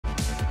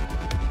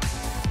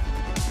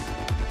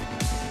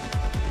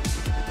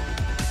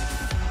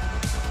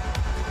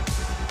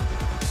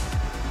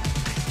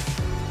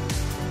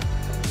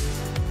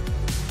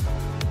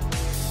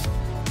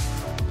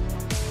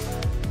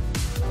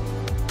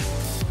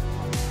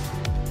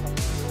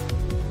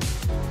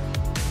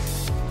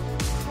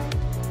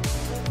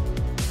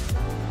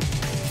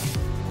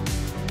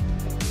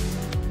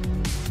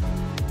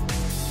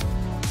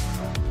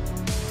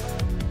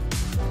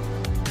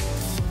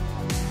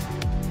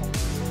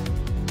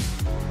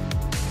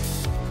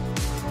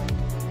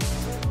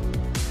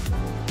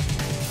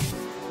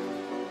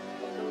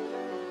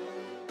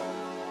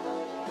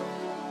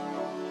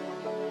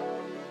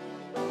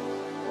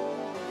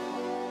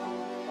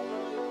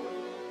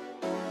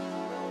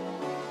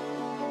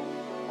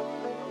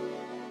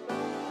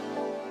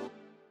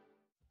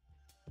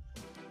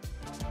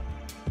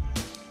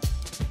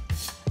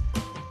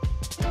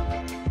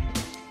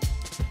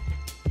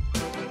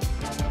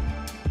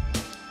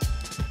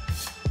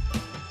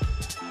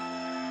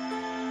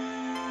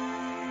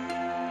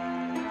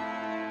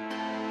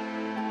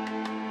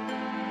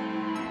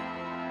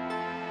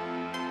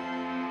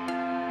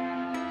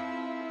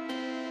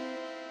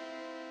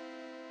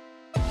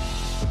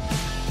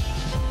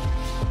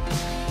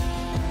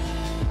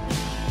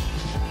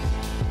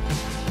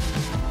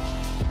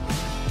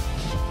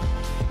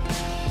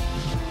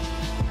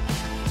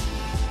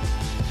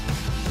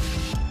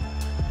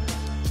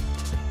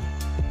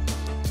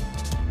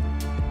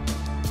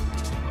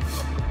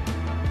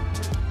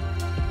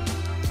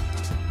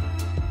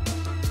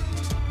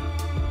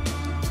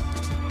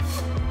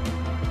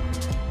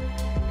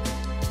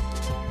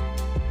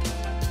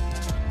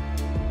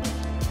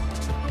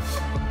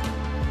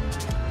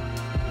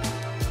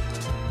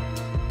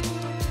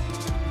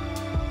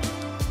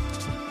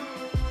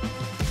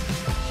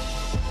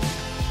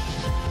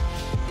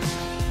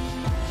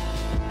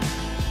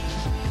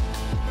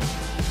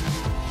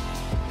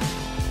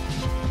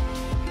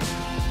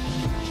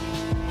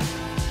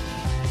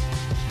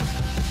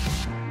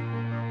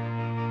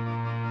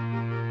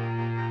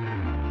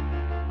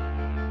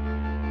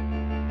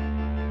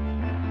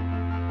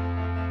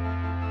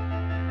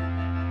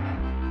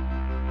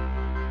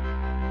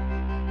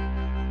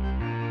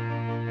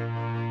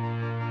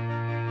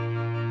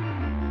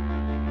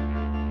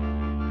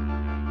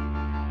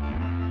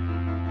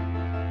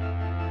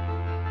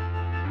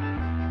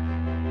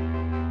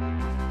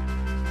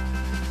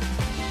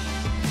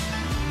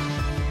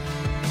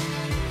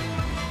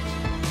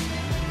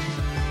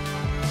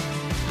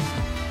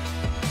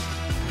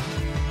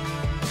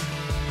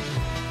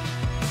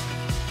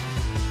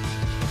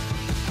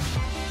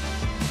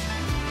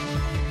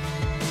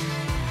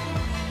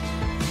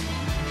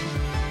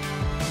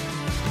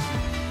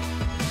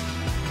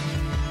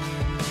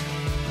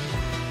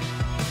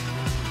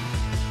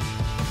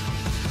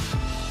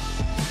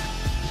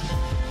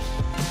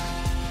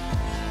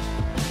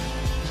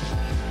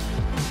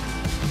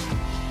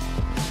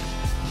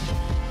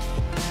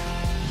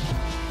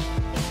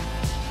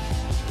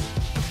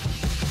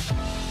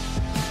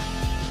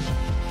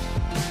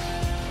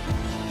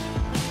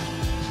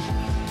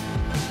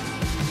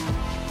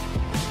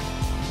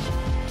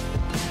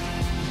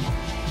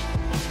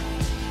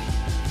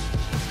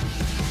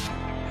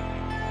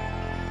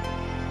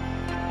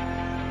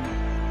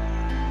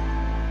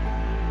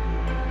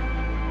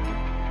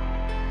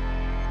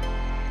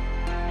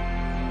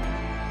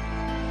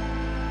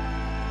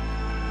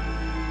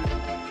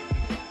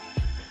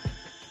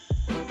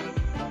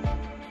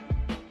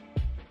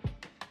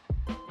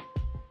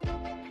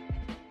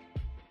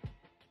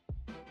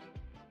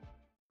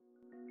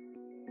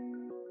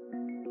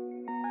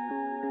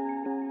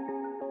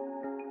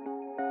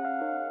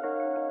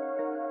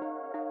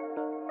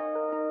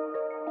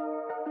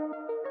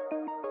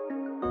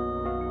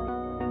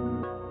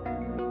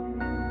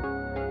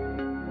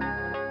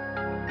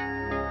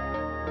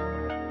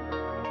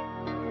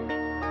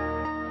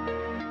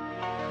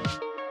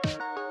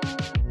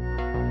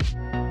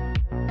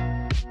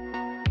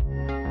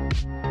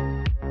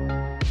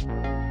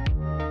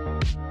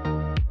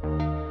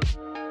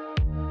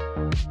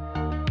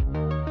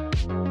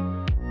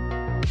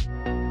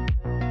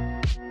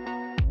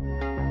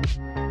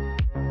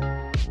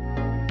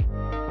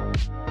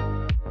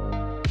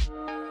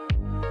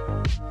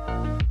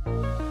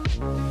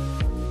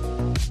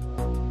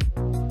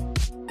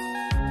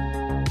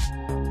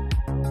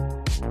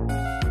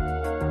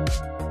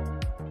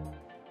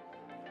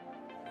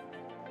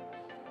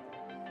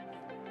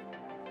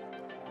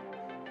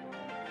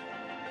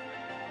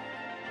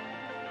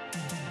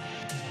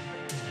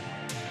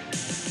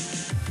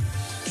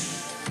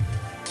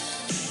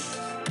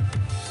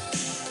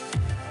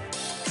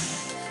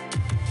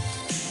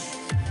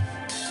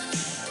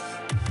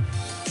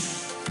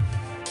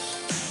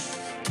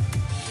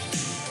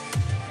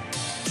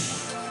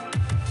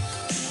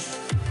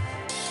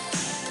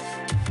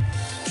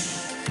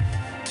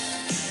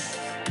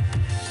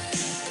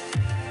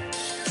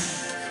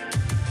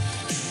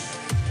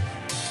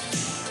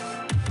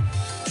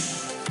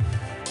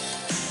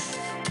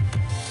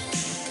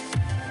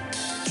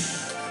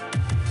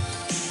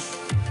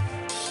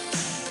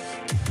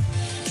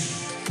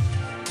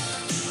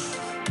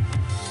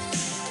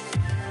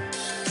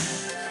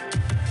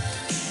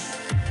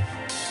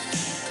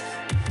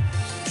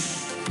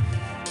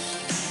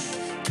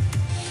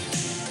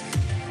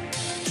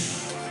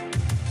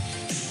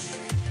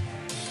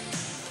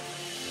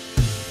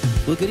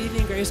Well, good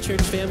evening, Grace Church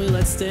family.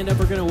 Let's stand up.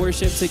 We're going to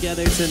worship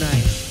together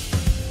tonight.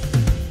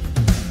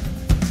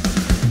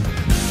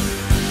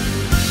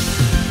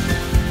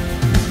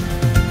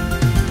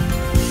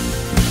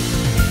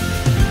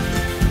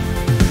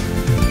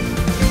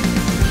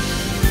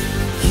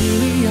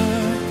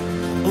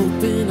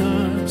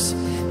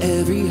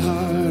 Every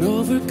heart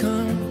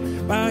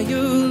overcome by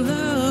your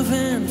love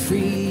and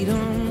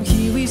freedom.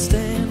 Here we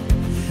stand,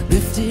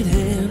 lifted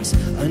hands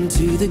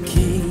unto the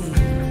King.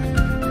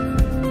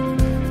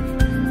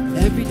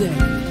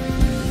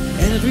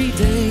 Every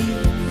day,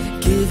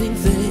 giving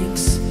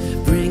thanks,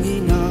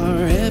 bringing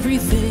our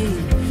everything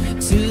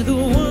to the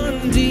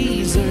one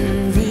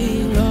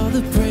deserving all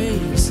the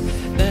praise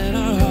that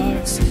our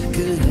hearts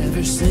could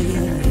ever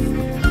sing.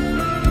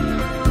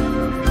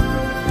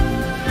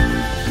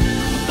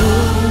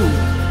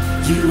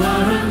 You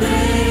are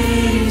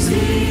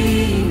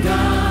amazing,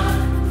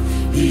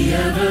 God, the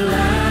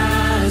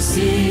everlasting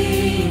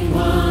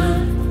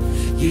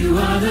one. You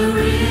are the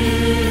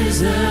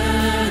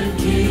risen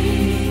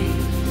King.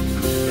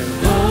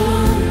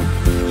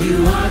 Oh,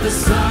 you are the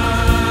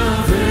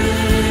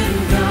sovereign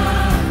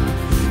God.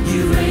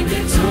 You reign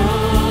victorious.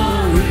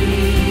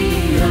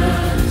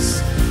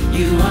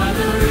 You are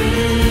the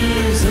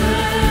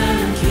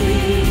risen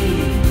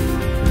King.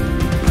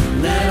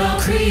 Let all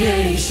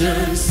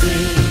creation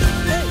sing.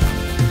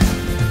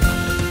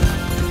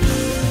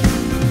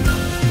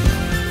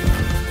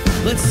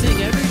 Let's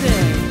sing every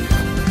day,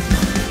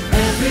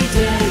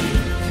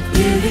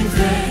 giving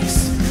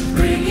thanks,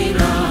 bringing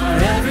our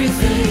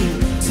everything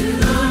to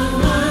the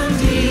one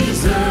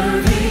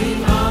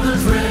deserving all the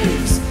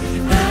praise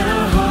that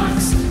our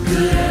hearts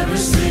could ever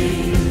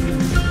sing.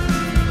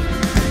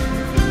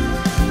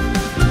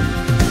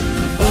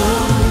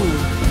 Oh,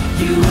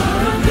 you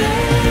are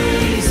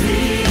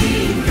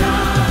amazing,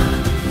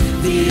 God,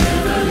 the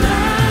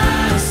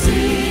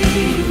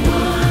everlasting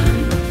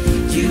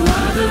one. You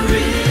are the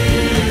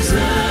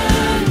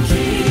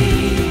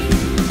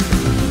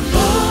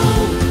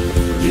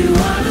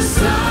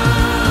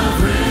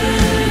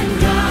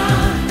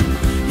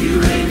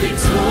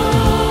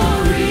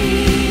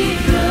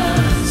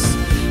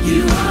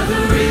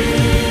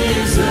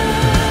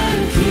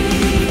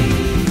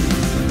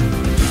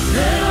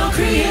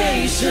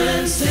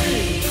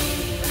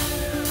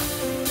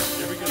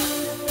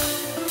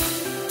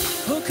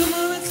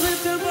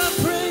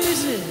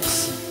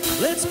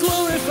Let's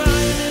glorify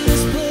Him in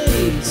this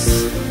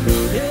place.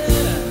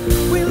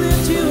 Yeah, we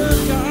lift You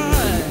up,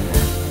 God.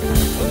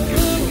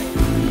 Oh.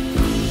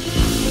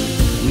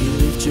 We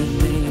lift Your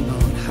name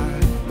on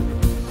high.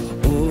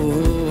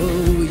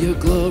 Oh, Your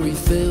glory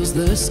fills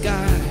the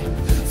sky.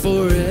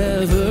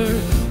 Forever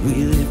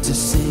we live to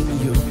sing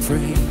Your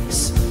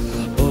praise.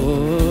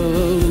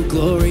 Oh,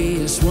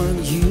 glorious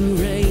one, You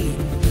reign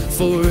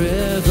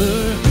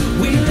forever.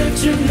 We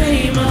lift Your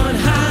name on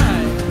high.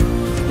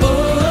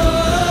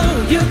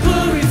 Your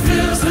glory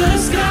fills the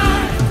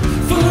sky.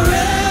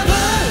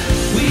 Forever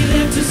we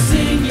live to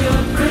sing Your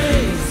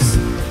praise.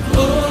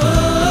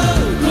 Oh,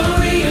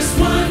 glorious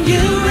one,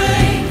 You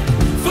reign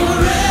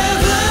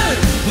forever.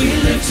 We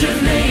lift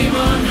Your name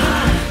on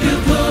high.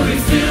 Your glory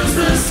fills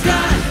the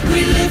sky.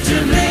 We lift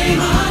Your name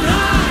on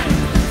high.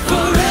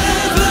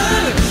 Forever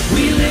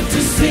we live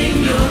to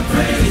sing Your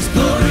praise.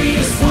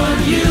 Glorious one,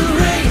 You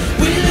reign.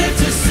 We live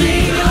to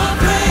sing Your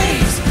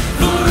praise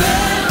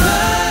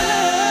forever.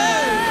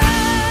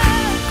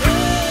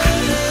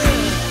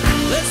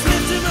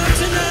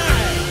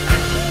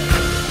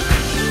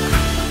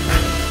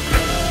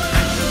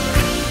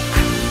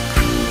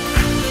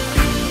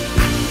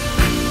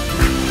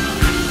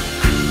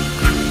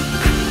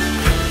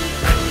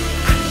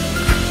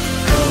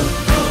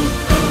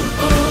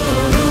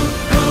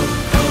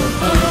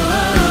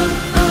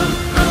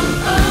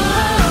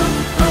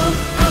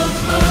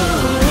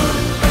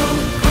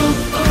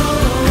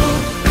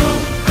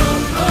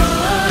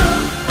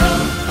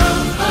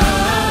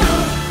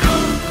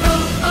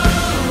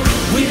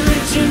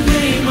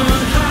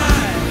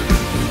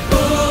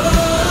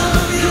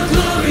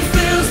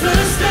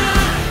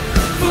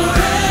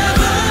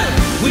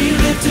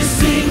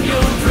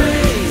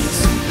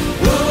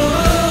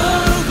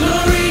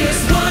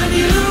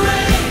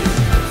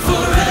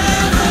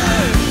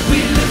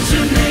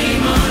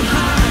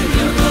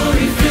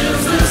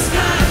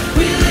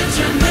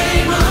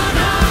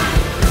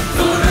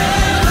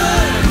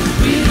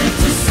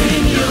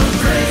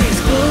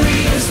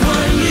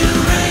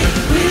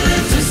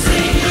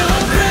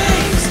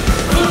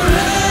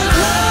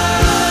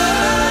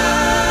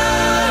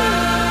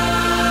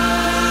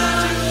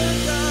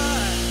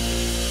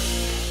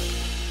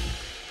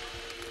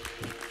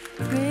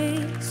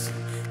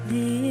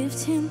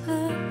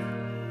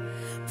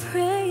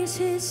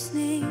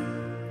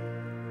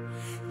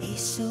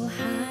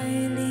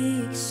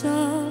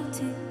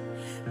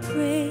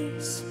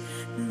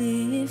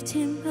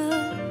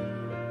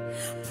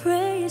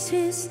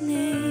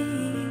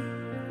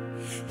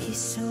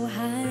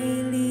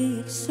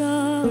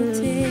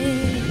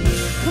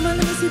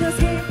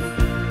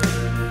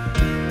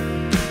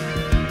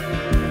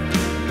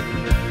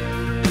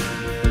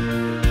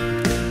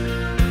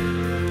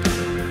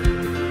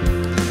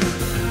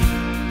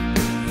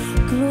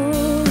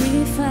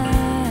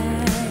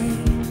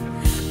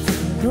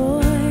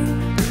 Lord,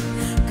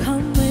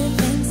 come with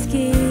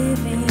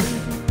thanksgiving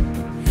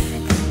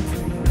and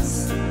praise.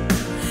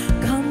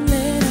 Come,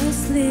 let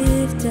us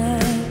lift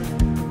up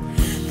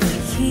the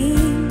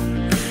King.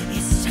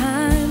 It's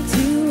time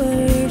to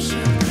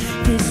worship.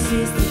 This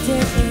is the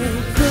day.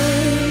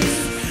 Praise,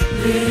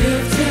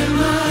 lift him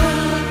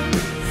up,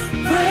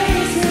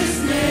 praise his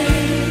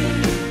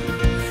name.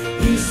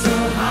 He's so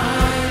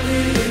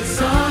highly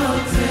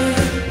exalted.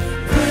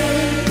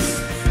 Praise,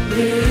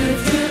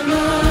 lift him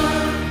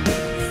up,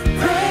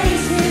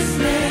 praise his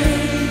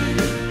name.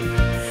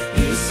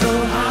 He's so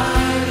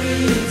highly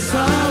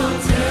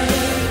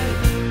exalted.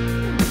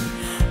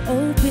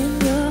 Open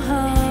your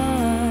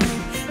heart,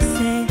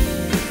 set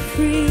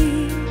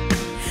free.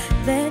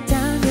 Let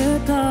down your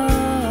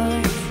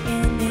guard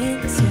and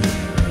enter.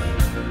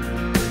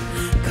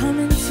 Come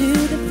into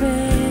the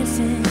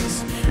presence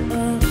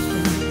of the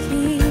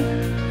King.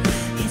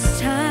 It's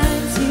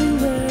time to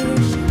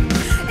worship.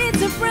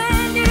 It's a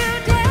brand new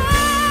day.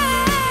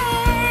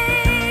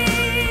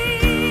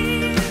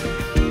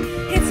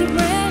 It's a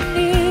brand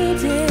new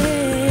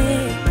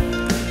day.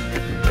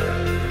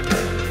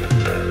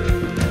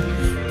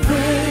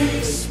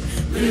 Praise,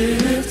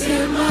 lift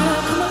him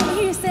up. Come on,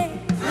 here, say.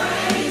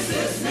 Praise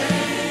his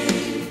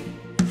name.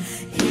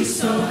 He's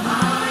so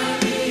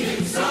highly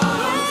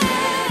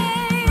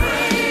exalted.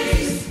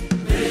 Praise,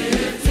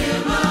 lift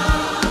him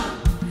up.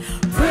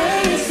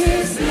 Praise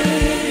his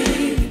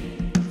name.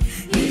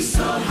 He's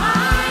so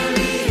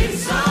highly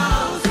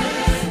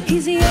exalted.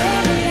 He's the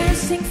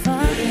everlasting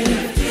Father.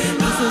 He's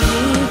the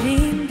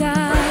living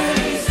God.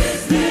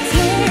 The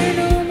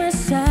eternal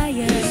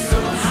Messiah. The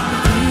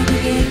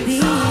beginning and the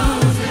end.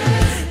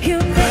 He'll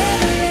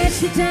never let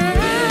you down.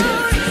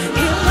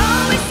 He'll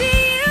always see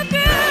you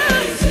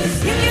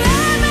through. If you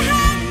ever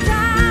had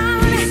down,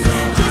 just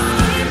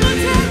keep on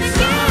telling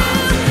you.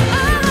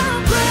 Oh,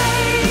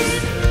 praise,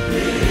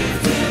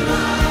 lift him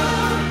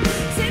up.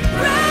 Say,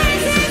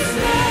 praise his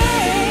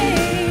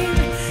name.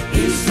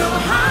 He's so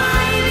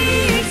highly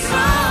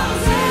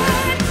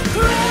exalted.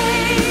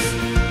 Praise,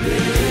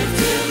 lift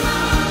him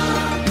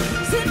up.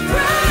 Say,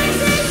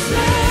 praise his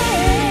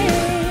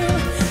name.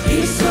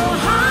 He's so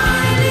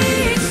highly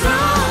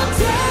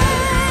exalted.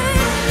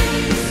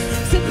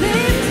 So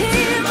lift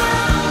him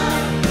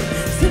up.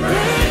 So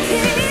lift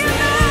him up.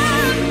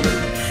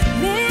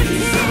 Lift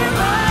him up. Lift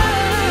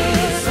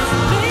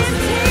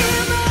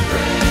him up.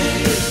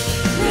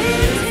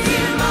 Lift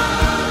him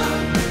up.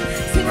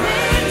 So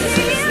lift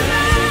him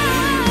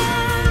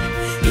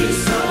up. He's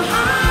so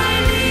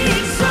highly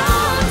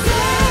exalted.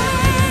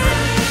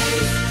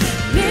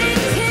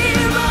 Lift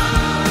him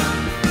up.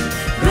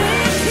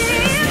 Lift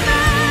him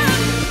up.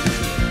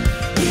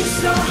 He's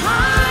so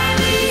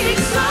highly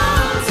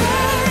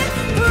exalted.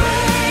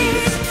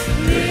 Praise,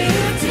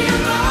 lift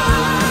him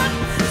up.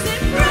 Say,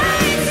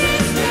 praise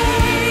his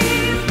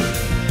name.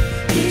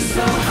 He's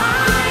so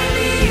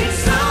highly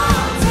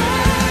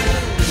exalted.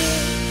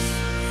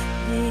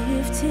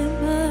 Lift him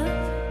up.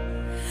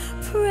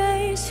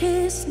 Praise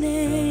his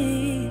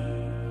name.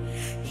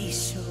 He's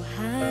so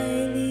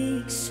highly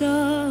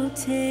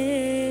exalted.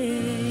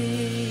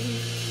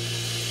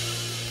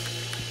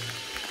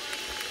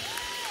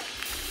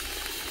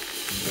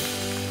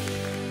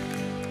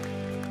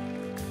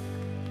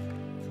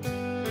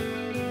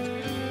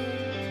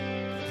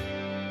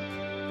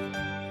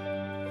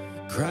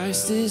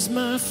 Christ is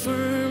my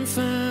firm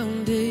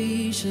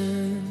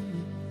foundation,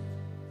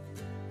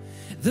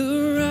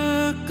 the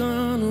rock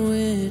on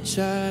which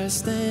I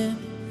stand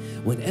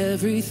when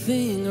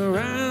everything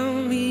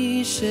around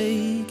me is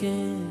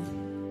shaking.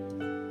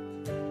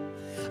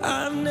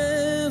 I've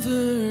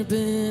never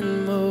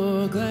been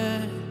more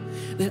glad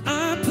that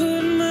I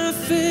put my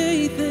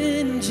faith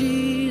in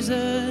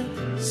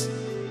Jesus,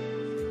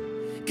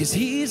 'cause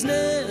he's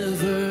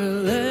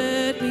never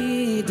let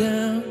me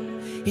down.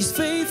 He's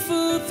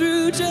faithful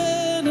through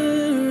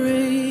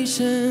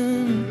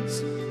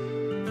generations.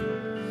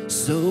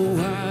 So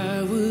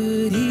why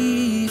would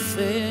he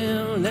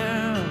fail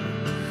now?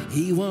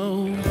 He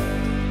won't.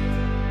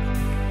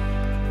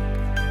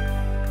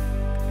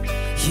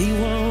 He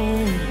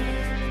won't.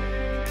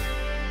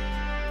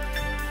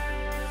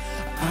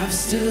 I've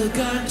still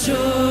got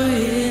joy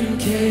in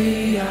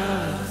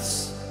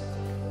chaos.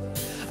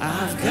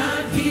 I've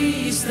got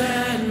peace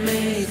that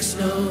makes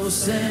no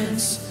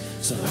sense.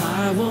 So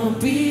I won't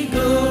be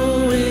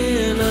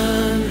going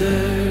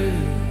under.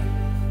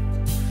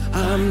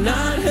 I'm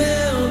not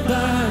held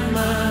by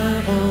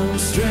my own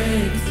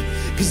strength,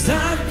 'cause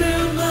I've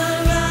built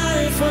my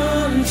life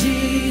on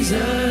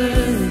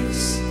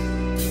Jesus.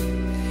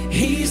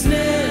 He's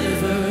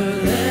never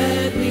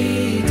let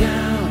me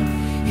down.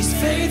 He's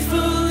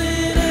faithful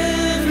in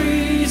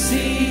every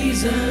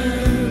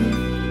season.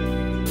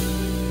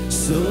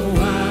 So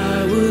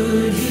why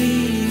would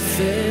he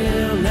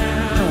fail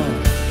now?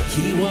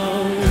 He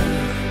won't.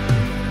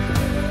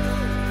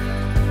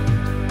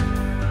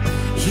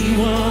 He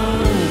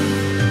won't.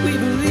 We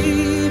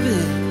believe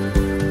it.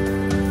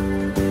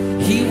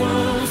 He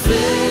won't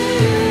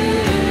fail.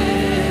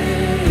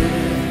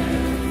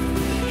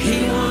 He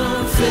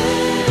won't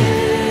fail.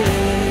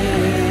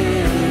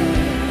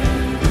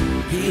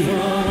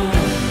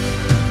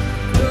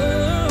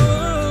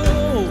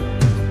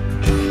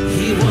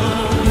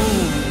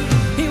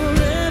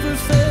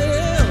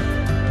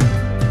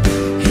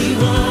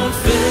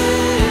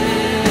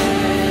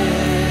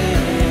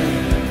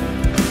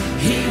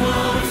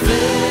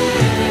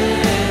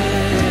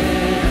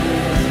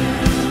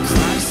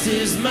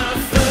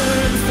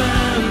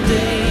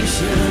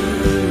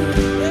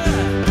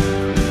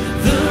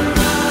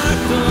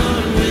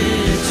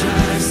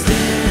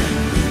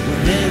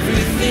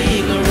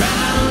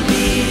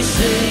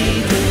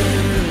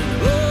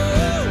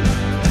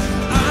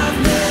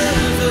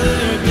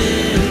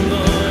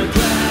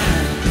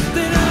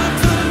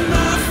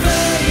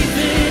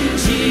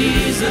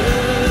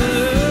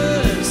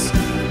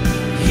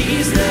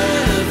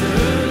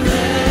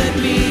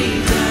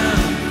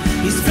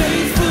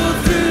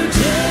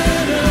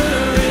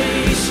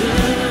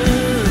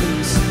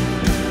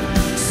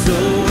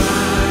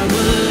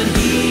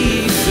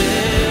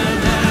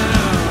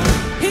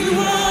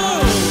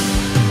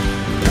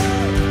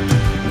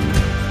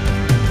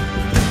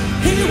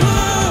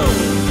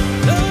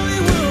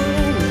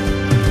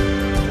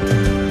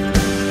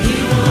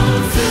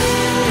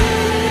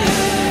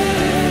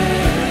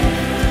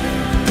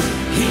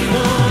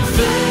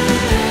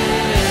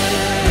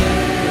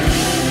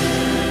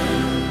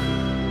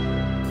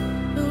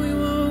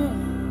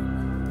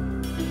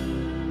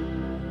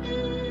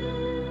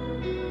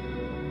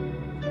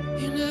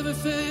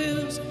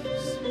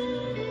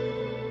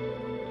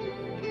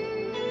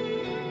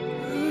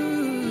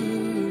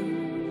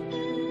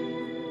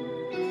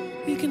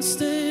 can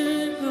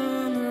stand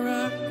on the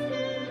rock.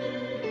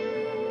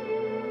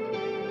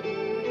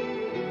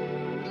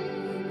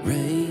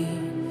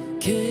 Rain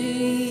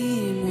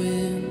came,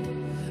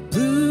 wind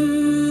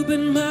blew, but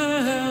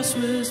my house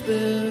was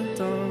built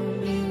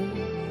on you.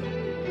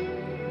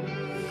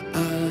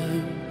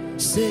 I'm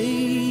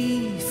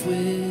safe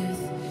with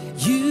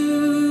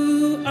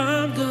you.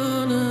 I'm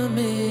gonna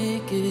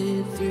make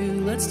it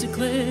through. Let's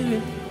declare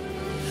it.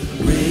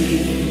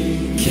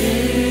 Rain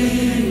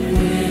came,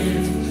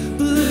 wind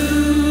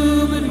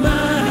blew, but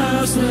my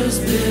house was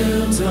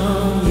built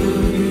on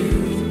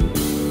you.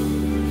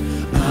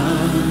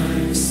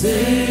 I'm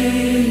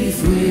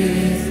safe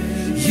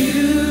with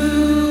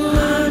you.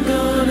 I'm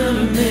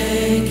gonna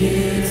make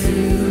it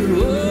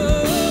through.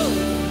 Oh,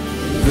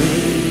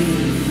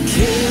 rain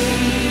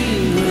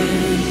came,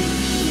 wind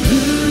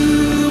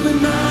blew, but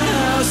my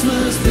house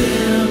was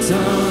built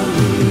on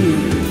you.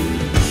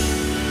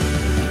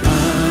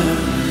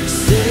 I'm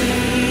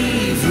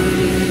safe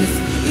with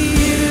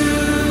you.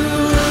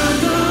 I'm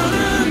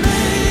gonna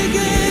make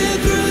it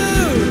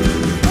through.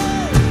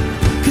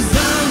 'Cause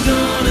I'm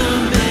gonna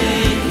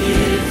make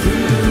it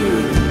through.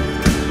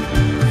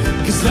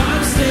 'Cause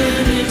I'm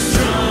standing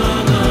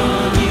strong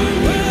on you.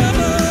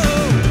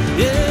 Oh,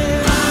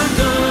 yeah, I'm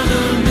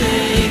gonna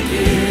make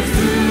it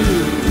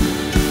through.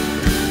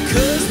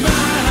 'Cause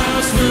my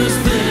house was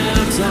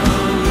built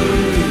on you.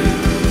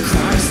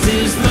 Christ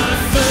is my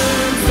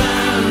firm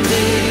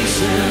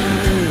foundation,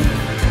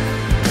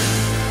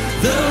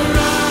 the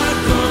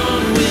rock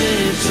on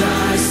which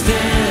I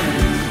stand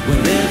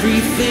when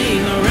everything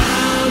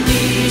around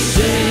me is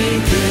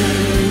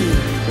shaking.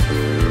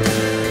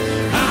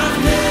 I've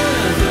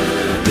never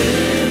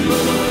been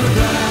more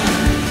glad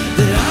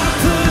that I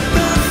put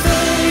my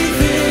faith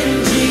in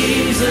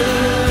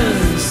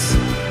Jesus,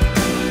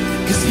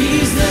 'cause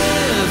he's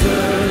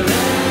never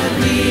let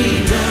me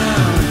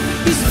down.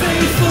 He's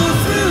faithful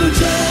through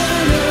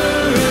generations.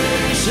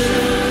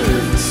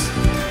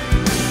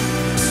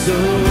 So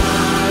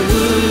why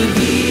would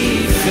he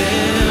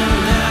fail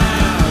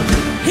now?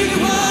 He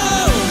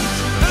won't.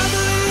 I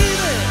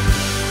believe it.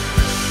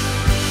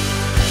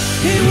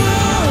 He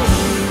won't.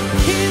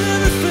 He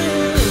never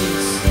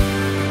fails.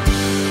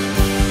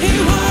 He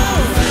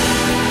won't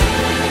fail.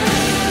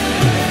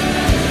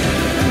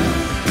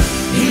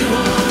 He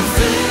won't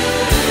fail.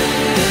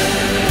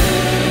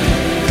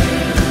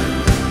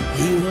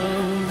 He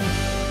won't.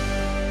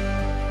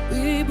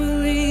 We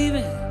believe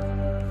it.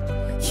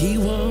 He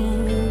won't.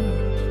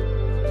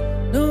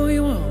 No, he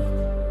won't.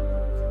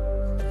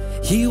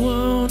 He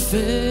won't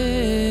fail.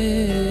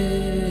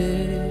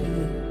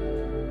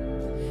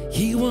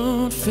 He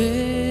won't fail.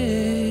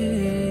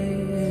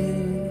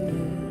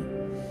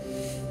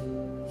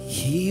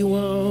 He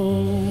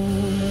won't.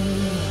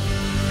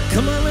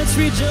 Come on, let's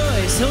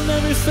rejoice. He'll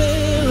never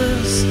fail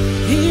us.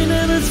 He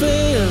never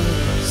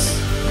fails.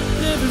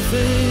 Never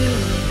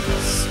fails.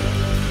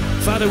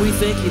 Father, we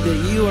thank you that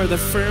you are the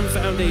firm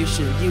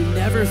foundation. You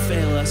never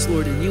fail us,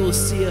 Lord, and you will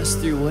see us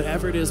through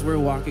whatever it is we're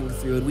walking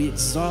through. And we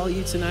exalt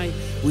you tonight.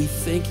 We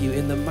thank you.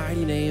 In the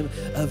mighty name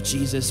of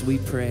Jesus, we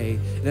pray.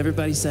 And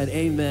everybody said,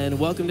 amen.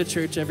 Welcome to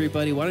church,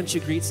 everybody. Why don't you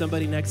greet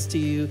somebody next to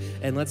you,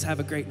 and let's have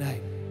a great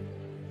night.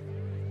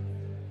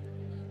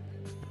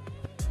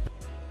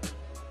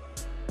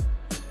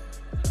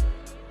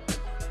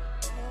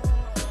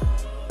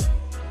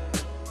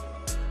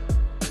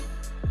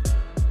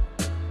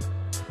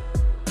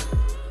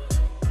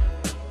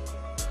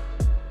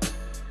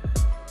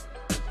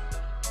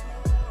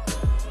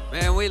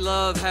 Man, we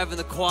love having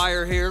the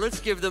choir here. Let's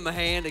give them a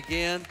hand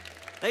again.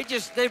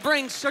 They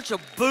bring such a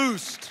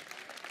boost.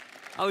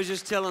 I was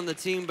just telling the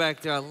team back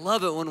there, I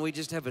love it when we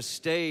just have a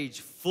stage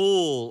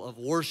full of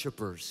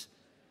worshipers.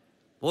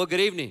 Well,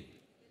 good evening.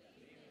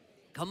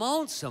 Come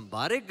on,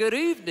 somebody, good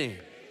evening.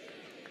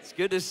 It's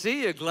good to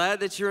see you. Glad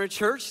that you're in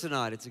church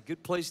tonight. It's a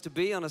good place to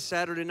be on a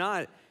Saturday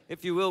night.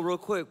 If you will, real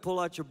quick, pull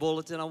out your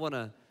bulletin. I want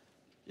to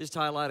just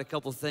highlight a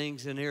couple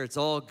things in here. It's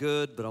all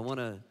good, but I want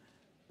to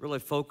really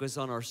focus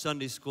on our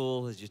Sunday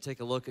school as you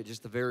take a look at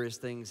just the various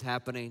things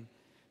happening.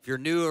 If you're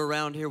new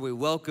around here, we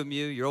welcome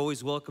you. You're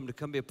always welcome to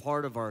come be a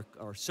part of our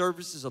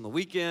services on the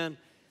weekend.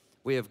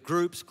 We have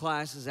groups,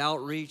 classes,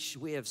 outreach.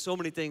 We have so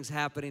many things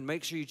happening.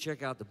 Make sure you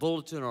check out the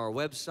bulletin or our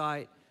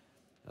website.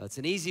 It's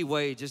an easy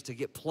way just to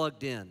get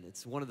plugged in.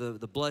 It's one of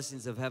the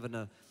blessings of having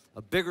a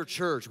bigger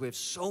church. We have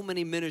so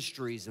many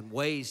ministries and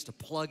ways to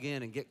plug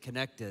in and get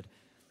connected.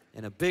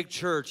 In a big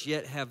church,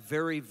 yet have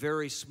very,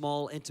 very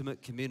small,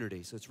 intimate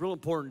community. So it's real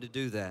important to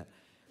do that.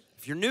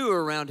 If you're new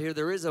around here,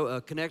 there is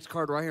a Connect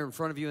card right here in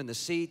front of you in the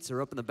seats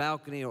or up in the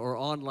balcony or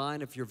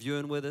online if you're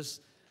viewing with us.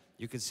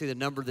 You can see the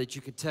number that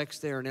you can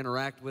text there and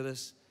interact with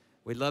us.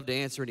 We'd love to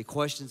answer any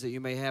questions that you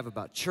may have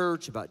about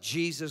church, about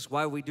Jesus,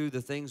 why we do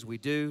the things we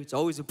do. It's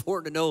always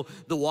important to know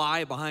the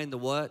why behind the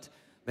what.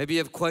 Maybe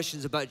you have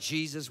questions about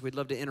Jesus. We'd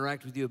love to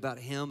interact with you about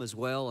him as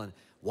well and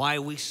why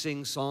we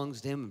sing songs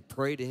to him and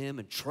pray to him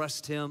and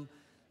trust him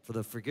for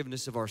the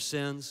forgiveness of our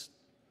sins.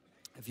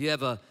 If you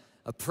have a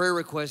prayer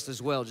request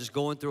as well, just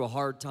going through a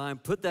hard time,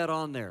 put that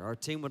on there. Our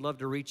team would love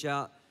to reach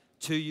out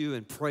to you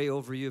and pray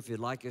over you if you'd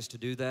like us to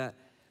do that.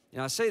 You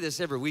know, I say this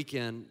every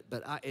weekend,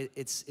 but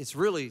it's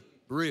really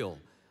real.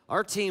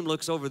 Our team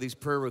looks over these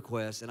prayer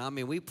requests, and I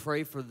mean, we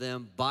pray for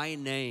them by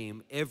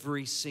name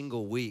every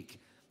single week.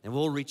 And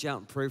we'll reach out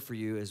and pray for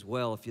you as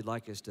well if you'd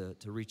like us to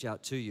reach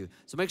out to you.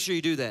 So make sure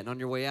you do that. And on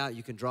your way out,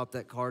 you can drop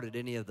that card at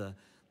any of the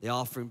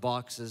offering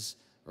boxes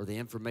or the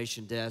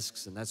information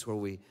desks, and that's where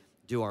we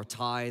do our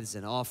tithes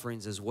and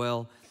offerings as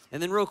well.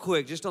 And then real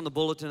quick, just on the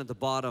bulletin at the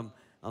bottom,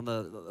 on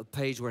the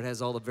page where it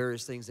has all the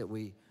various things that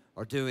we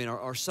are doing,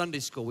 our Sunday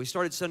school. We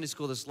started Sunday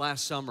school this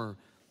last summer,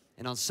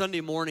 and on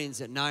Sunday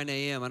mornings at 9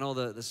 a.m., I know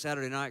the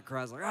Saturday night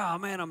crowd's like, oh,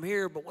 man, I'm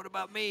here, but what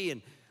about me?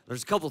 And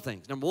there's a couple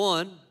things. Number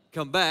one,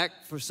 come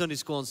back for Sunday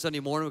school on Sunday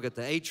morning. We've got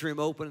the atrium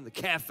open and the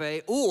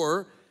cafe,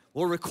 or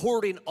we're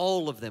recording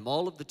all of them.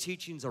 All of the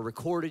teachings are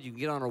recorded. You can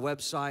get on our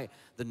website.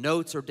 The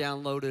notes are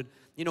downloaded.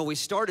 You know, we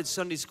started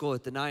Sunday school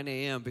at the 9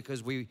 a.m.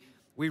 because we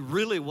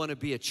really want to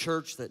be a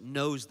church that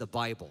knows the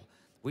Bible.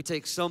 We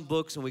take some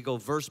books and we go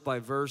verse by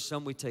verse.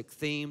 Some we take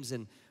themes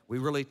and we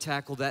really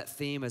tackle that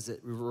theme as it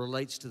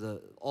relates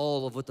to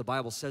all of what the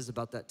Bible says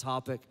about that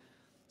topic.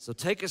 So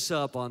take us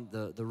up on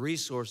the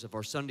resource of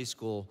our Sunday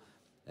school.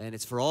 And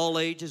it's for all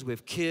ages. We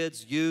have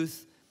kids,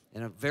 youth,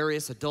 and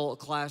various adult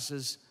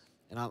classes.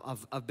 And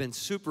I've been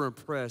super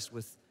impressed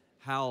with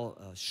how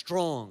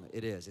strong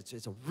it is.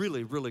 It's a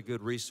really, really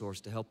good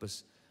resource to help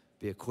us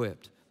be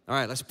equipped. All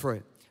right, let's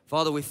pray.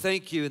 Father, we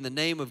thank you in the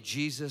name of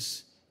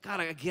Jesus. God,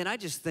 again, I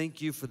just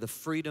thank you for the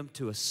freedom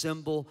to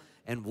assemble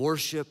and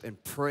worship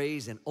and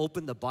praise and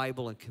open the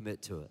Bible and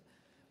commit to it.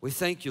 We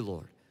thank you,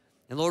 Lord.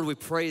 And Lord, we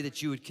pray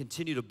that you would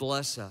continue to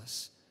bless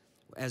us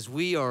as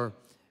we are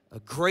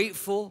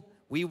grateful.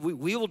 We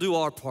will do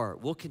our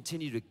part. We'll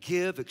continue to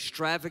give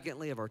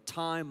extravagantly of our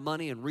time,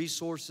 money, and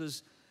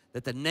resources,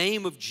 that the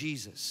name of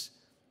Jesus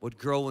would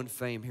grow in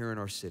fame here in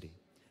our city.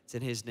 It's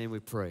in his name we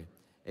pray.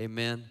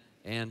 Amen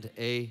and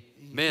amen.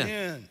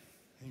 Amen.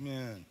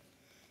 Amen.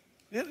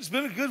 Yeah, it's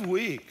been a good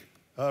week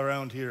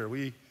around here.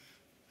 We,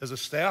 as a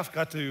staff,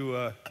 got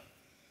to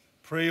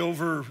pray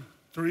over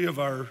 3 of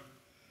our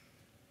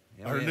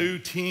new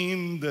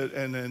team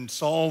and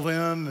install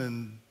them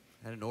and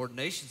had an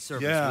ordination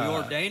service. Yeah. We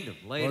ordained them,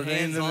 laid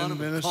hands on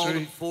them, and called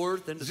them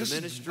forth into the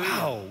ministry.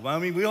 Wow. I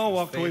mean, we all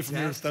walked away from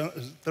here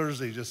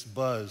Thursday just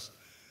buzzed.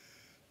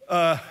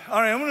 All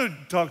right, I'm going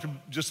to talk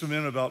just a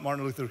minute about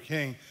Martin Luther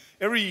King.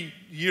 Every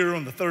year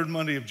on the 3rd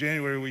Monday of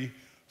January, we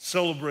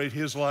celebrate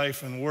his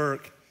life and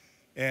work.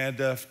 And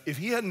if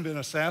he hadn't been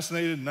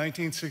assassinated in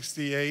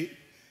 1968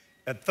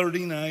 at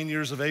 39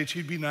 years of age,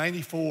 he'd be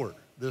 94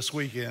 this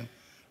weekend,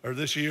 or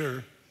this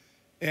year.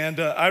 And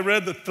I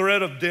read the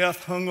threat of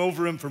death hung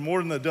over him for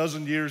more than a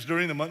dozen years.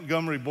 During the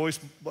Montgomery bus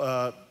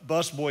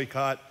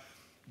boycott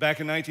back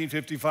in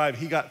 1955,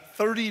 he got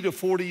 30 to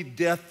 40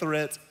 death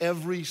threats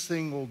every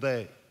single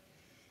day.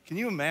 Can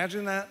you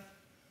imagine that?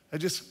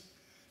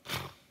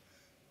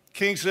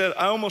 King said,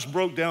 I almost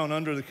broke down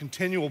under the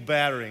continual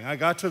battering. I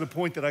got to the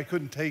point that I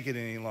couldn't take it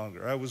any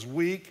longer. I was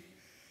weak.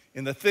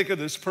 In the thick of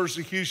this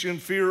persecution,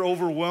 fear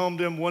overwhelmed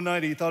him. One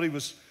night he thought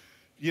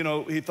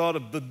he thought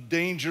of the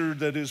danger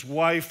that his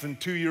wife and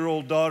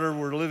 2-year-old daughter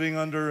were living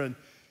under, and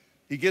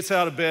he gets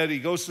out of bed, he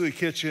goes to the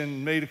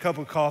kitchen, made a cup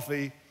of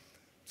coffee,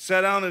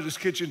 sat down at his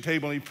kitchen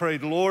table, and he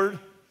prayed, Lord,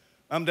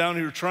 I'm down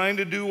here trying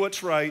to do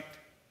what's right.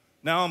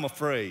 Now I'm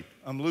afraid.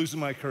 I'm losing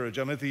my courage.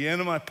 I'm at the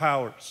end of my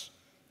powers.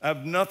 I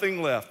have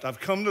nothing left. I've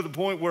come to the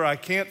point where I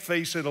can't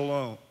face it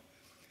alone.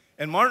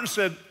 And Martin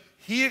said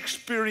he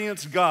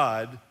experienced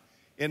God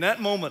in that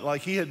moment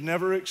like he had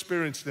never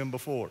experienced him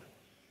before.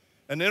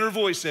 An inner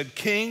voice said,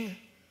 King,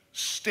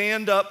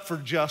 stand up for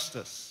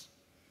justice.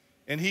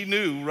 And he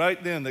knew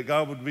right then that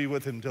God would be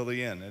with him till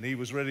the end, and he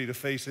was ready to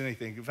face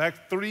anything. In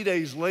fact, 3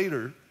 days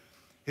later,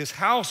 his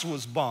house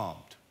was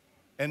bombed,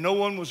 and no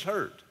one was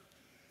hurt.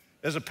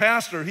 As a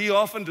pastor, he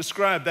often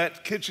described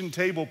that kitchen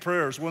table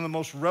prayer as one of the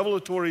most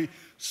revelatory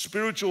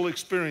spiritual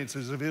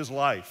experiences of his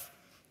life.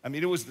 I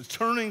mean, it was the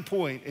turning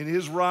point in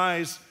his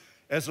rise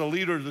as a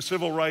leader of the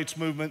civil rights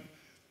movement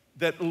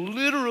that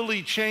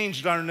literally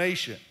changed our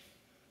nation.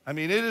 I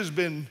mean, it has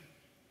been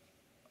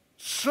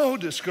so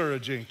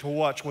discouraging to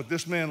watch what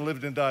this man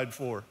lived and died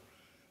for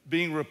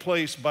being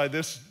replaced by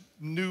this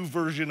new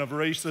version of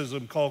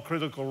racism called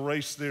critical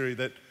race theory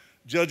that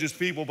judges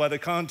people by the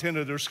content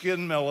of their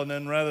skin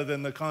melanin rather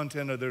than the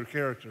content of their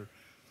character.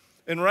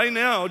 And right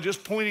now,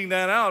 just pointing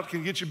that out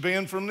can get you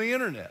banned from the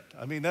internet.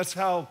 I mean, that's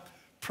how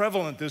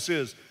prevalent this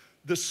is.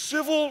 The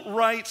civil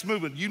rights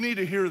movement, you need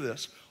to hear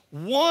this,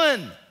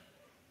 won.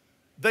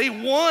 They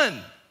won.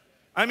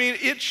 I mean,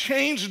 it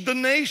changed the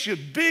nation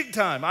big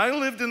time. I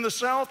lived in the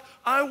South.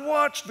 I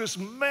watched this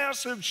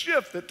massive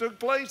shift that took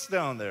place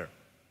down there.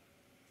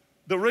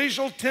 The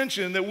racial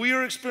tension that we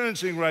are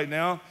experiencing right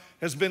now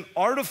has been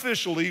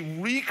artificially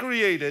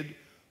recreated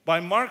by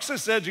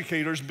Marxist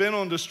educators bent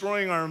on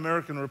destroying our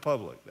American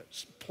republic.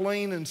 That's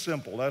plain and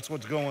simple. That's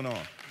what's going on.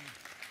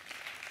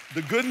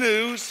 The good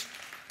news,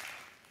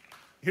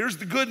 here's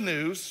the good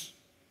news.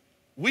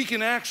 We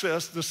can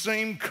access the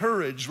same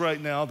courage right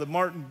now that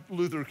Martin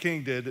Luther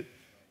King did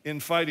in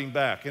fighting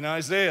back. In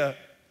Isaiah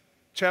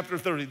chapter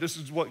 30, this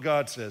is what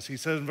God says. He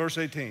says in verse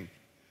 18,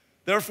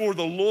 therefore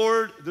the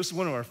Lord, this is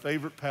one of our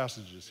favorite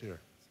passages here.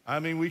 I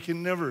mean, we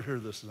can never hear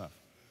this enough.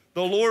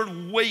 The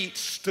Lord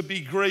waits to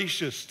be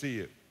gracious to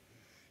you.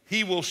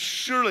 He will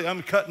surely,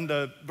 I'm cutting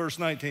to verse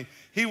 19,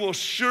 he will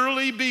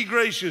surely be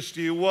gracious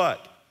to you,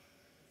 what?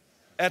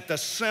 At the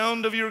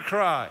sound of your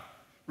cry.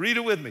 Read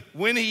it with me.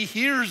 When he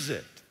hears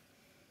it,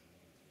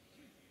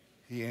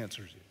 he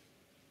answers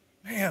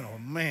you. Man, oh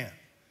man.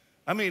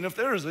 I mean, if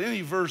there is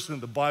any verse in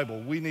the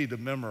Bible we need to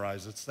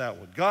memorize, it's that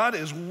one. God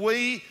is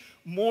way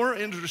more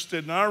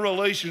interested in our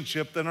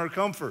relationship than our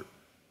comfort.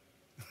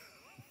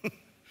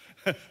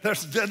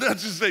 That's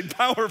just a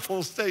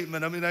powerful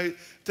statement. I mean, I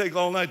take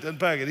all night to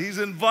unpack it. He's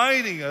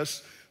inviting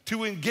us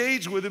to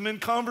engage with him in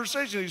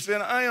conversation. He's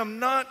saying, I am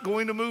not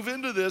going to move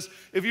into this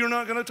if you're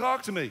not going to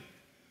talk to me.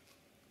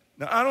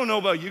 Now, I don't know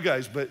about you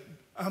guys, but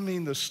I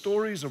mean, the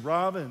stories of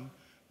Rob and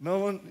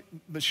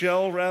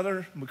Michelle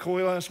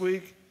McCoy last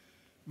week,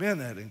 man,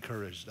 that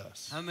encouraged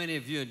us. How many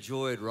of you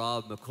enjoyed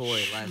Rob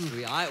McCoy last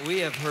week? We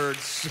have heard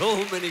so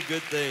many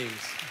good things.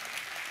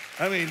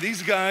 I mean,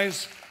 these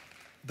guys,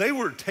 they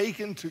were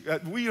taken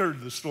to, we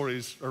heard the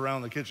stories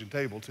around the kitchen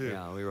table too.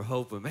 Yeah, we were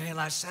hoping, man,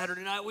 last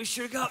Saturday night we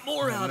should have got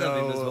more out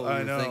of him is what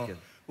we were thinking.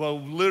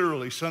 Well,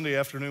 literally Sunday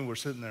afternoon we're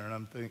sitting there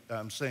and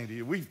I'm saying to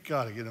you, we've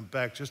got to get him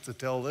back just to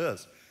tell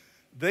this.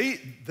 They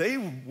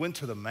went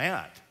to the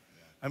mat.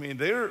 I mean,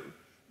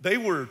 they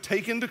were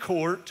taken to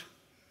court,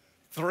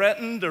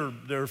 threatened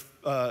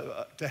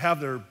to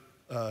have their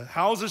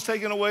houses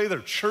taken away, their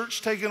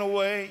church taken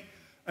away.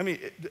 I mean,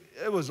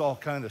 it was all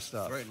kind of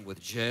stuff. Threatened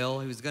with jail.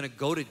 He was going to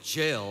go to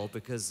jail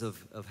because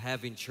of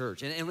having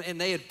church.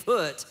 And they had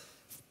put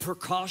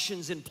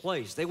precautions in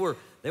place. They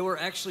were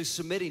actually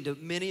submitting to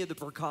many of the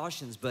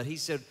precautions, but he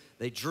said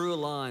they drew a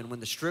line when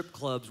the strip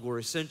clubs were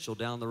essential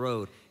down the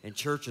road and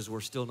churches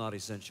were still not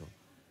essential.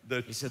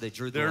 He said they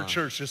drew the line. Their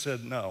church just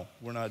said, no,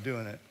 we're not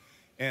doing it.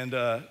 And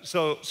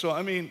so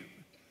I mean,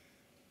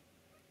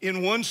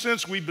 in one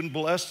sense, we've been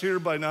blessed here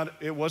by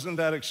it wasn't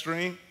that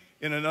extreme.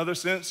 In another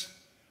sense,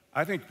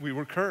 I think we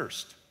were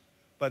cursed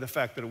by the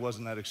fact that it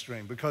wasn't that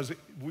extreme because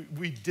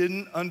we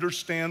didn't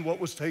understand what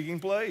was taking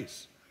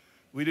place.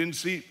 We didn't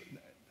see,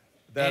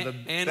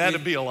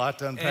 that'd be a lot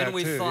to unpack too. And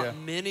we thought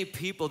many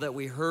people that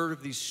we heard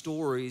of these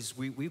stories,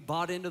 we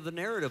bought into the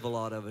narrative, a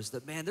lot of us,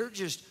 that man,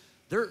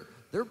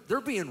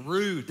 they're being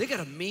rude. They got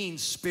a mean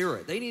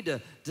spirit. They need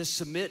to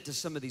submit to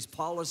some of these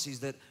policies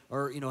that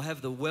are,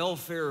 have the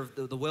welfare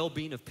of the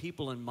well-being of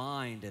people in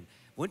mind. And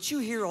once you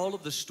hear all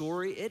of the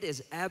story, it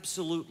is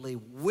absolutely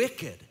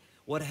wicked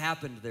what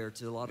happened there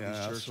to a lot of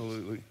these churches.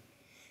 Absolutely.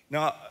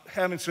 Now,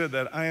 having said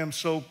that, I am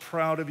so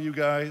proud of you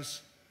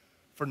guys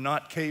for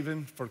not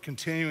caving, for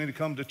continuing to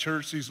come to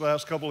church these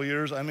last couple of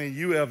years. I mean,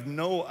 you have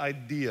no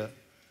idea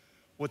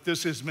what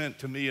this has meant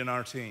to me and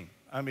our team.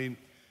 I mean,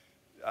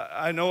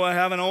 I know I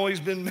haven't always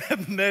been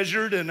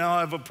measured, and now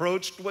I've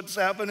approached what's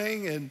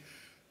happening, and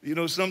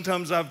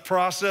sometimes I've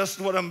processed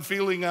what I'm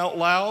feeling out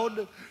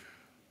loud,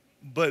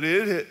 but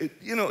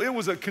it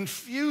was a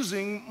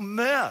confusing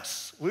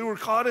mess. We were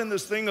caught in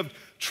this thing of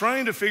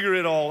trying to figure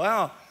it all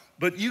out,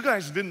 but you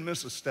guys didn't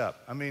miss a step.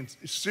 I mean,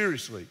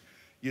 seriously,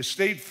 you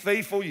stayed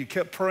faithful, you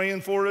kept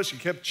praying for us, you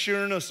kept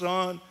cheering us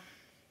on,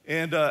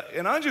 and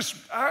I just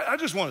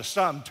want to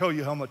stop and tell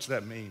you how much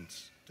that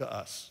means to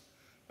us.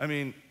 I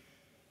mean,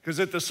 because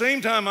at the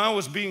same time I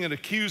was being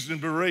accused and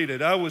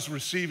berated, I was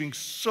receiving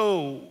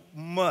so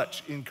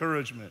much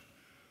encouragement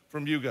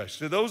from you guys.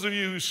 To those of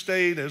you who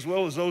stayed, as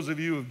well as those of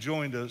you who have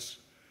joined us,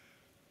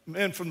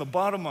 man, from the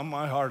bottom of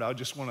my heart, I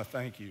just want to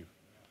thank you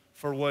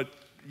for what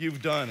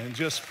you've done and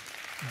just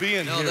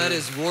being here. No, that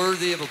is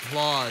worthy of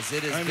applause.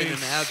 It has been an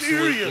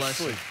absolute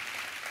blessing.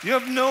 You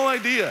have no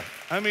idea.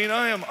 I mean,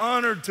 I am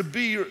honored to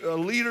be a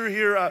leader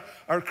here.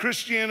 Our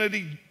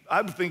Christianity,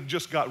 I think,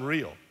 just got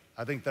real.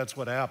 I think that's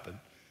what happened.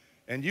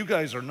 And you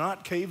guys are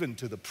not caving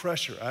to the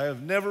pressure. I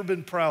have never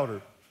been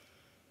prouder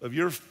of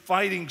your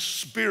fighting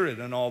spirit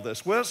and all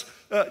this. Wes,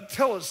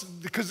 tell us,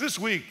 because this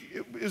week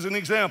is an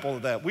example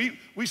of that.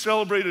 We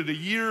celebrated a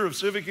year of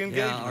civic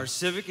engagement. Yeah, our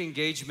civic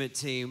engagement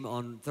team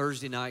on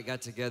Thursday night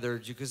got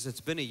together because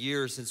it's been a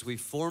year since we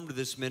formed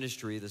this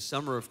ministry, the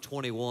summer of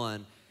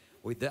 21.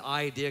 The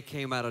idea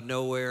came out of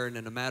nowhere, and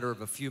in a matter of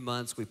a few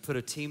months, we put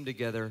a team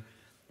together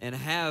and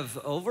have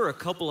over a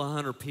couple of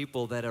hundred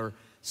people that are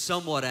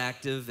somewhat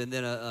active, and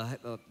then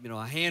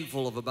a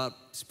handful of about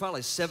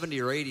probably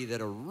 70 or 80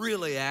 that are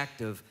really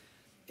active.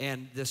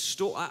 And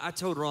I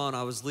told Ron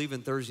I was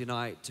leaving Thursday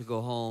night to go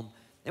home,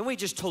 and we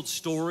just told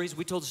stories.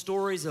 We told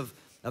stories of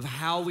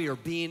how we are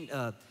being,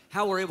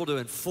 how we're able to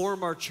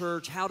inform our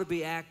church, how to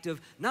be active,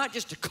 not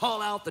just to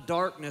call out the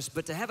darkness,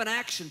 but to have an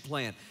action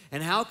plan.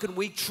 And how can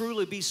we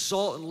truly be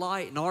salt and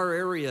light in our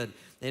area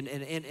and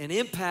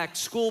impact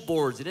school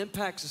boards and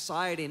impact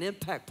society and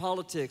impact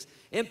politics,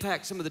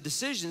 impact some of the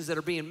decisions that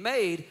are being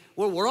made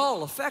where we're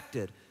all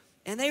affected.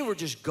 And they were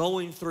just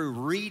going through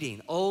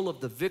reading all of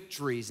the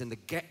victories and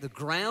the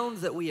ground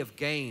that we have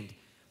gained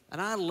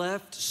And I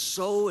left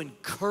so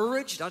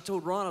encouraged. I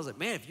told Ron, I was like,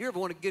 man, if you ever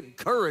want to get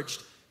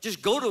encouraged,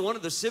 just go to one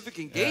of the civic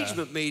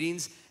engagement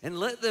meetings and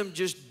let them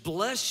just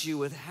bless you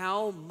with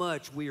how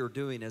much we are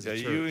doing as a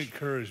church. Yeah, you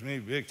encouraged me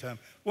big time.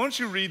 Why don't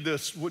you read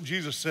this, what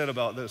Jesus said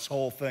about this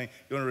whole thing?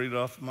 You want to read it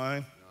off of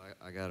mine?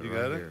 No, I got it You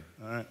right got it? here.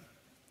 All right.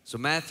 So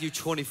Matthew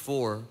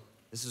 24,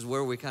 this is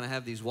where we kind of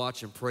have these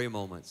watch and pray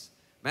moments.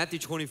 Matthew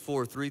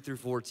 24, 3 through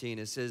 14,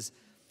 it says,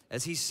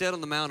 as he sat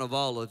on the Mount of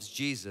Olives,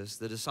 Jesus,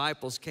 the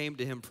disciples came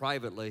to him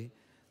privately,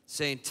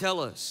 saying, tell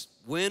us,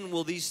 when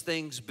will these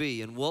things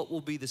be, and what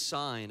will be the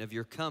sign of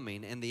your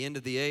coming and the end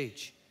of the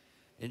age?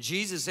 And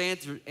Jesus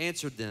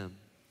answered them,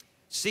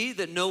 see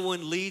that no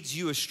one leads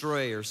you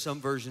astray, or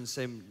some versions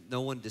say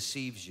no one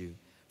deceives you.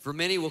 For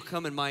many will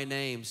come in my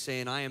name,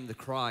 saying, I am the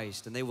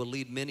Christ, and they will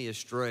lead many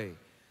astray.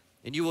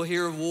 And you will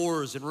hear of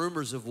wars and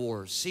rumors of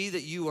wars. See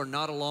that you are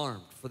not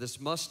alarmed, for this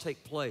must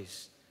take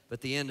place, but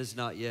the end is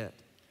not yet.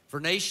 For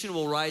nation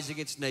will rise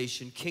against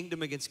nation,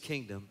 kingdom against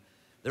kingdom.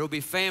 There will be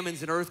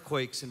famines and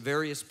earthquakes in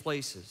various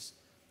places.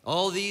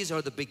 All these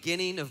are the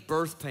beginning of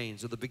birth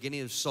pains, or the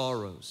beginning of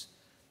sorrows.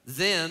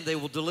 Then they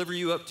will deliver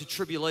you up to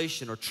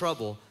tribulation or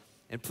trouble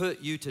and put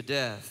you to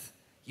death.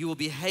 You will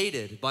be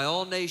hated by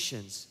all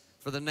nations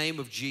for the name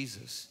of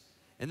Jesus.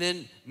 And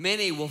then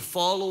many will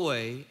fall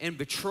away and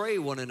betray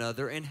one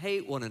another and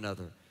hate one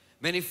another.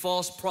 Many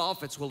false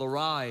prophets will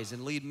arise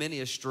and lead many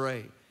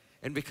astray.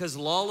 And because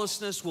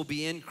lawlessness will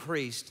be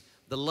increased,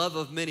 the love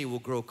of many will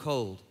grow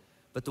cold.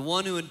 But the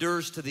one who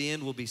endures to the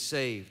end will be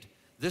saved.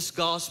 This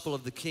gospel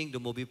of the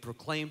kingdom will be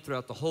proclaimed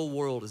throughout the whole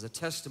world as a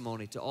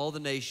testimony to all the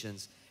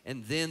nations,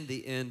 and then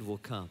the end will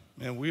come.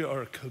 Man, we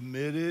are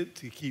committed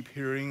to keep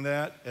hearing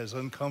that, as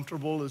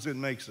uncomfortable as it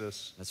makes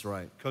us. That's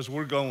right. Because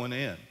we're going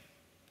in.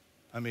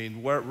 I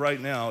mean, right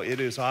now, it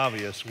is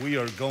obvious we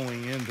are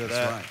going into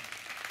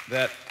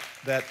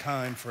that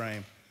time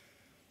frame.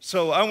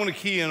 So I want to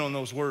key in on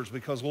those words,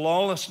 because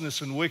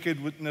lawlessness and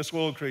wickedness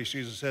will increase.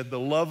 Jesus said, the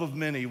love of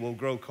many will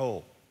grow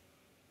cold.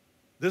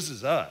 This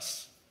is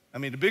us. I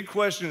mean, the big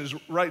question is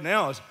right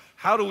now is,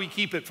 how do we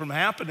keep it from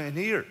happening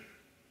here?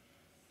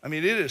 I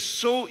mean, it is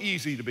so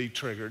easy to be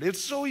triggered.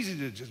 It's so easy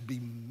to just be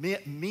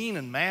mean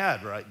and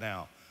mad right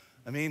now.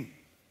 I mean,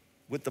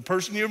 with the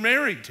person you're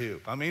married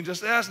to. I mean,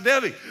 just ask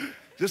Debbie.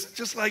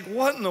 Just like,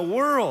 what in the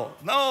world?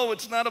 No,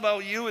 it's not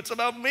about you. It's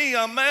about me.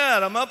 I'm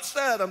mad. I'm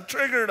upset. I'm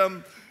triggered.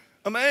 I'm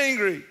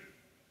angry.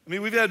 I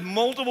mean, we've had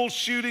multiple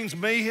shootings,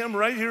 mayhem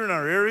right here in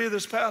our area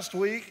this past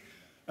week.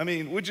 I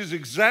mean, which is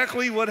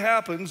exactly what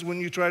happens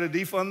when you try to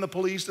defund the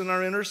police in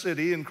our inner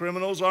city and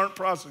criminals aren't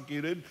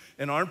prosecuted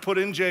and aren't put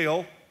in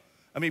jail.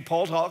 I mean,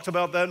 Paul talked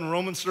about that in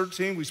Romans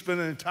 13. We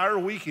spent an entire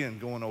weekend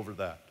going over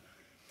that.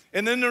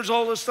 And then there's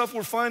all this stuff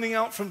we're finding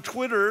out from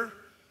Twitter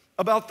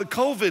about the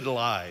COVID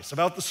lies,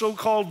 about the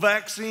so-called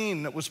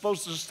vaccine that was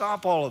supposed to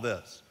stop all of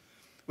this.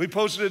 We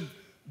posted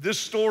this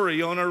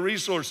story on our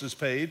resources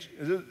page.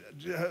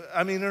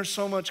 I mean, there's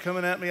so much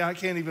coming at me, I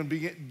can't even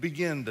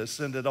begin to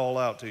send it all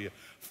out to you.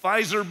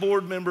 Pfizer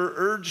board member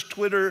urged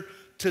Twitter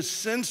to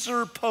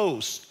censor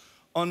posts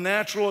on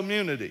natural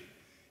immunity.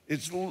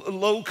 It's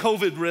low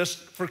COVID risk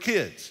for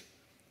kids.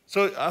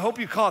 So I hope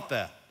you caught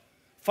that.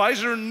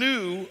 Pfizer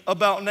knew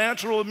about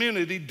natural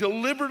immunity,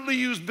 deliberately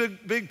used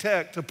big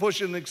tech to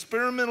push an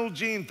experimental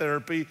gene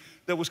therapy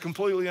that was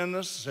completely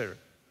unnecessary.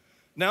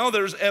 Now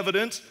there's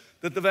evidence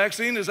that the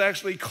vaccine is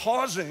actually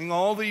causing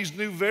all these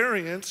new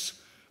variants,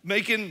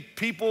 making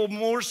people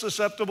more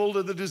susceptible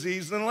to the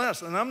disease than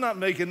less. And I'm not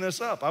making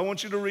this up. I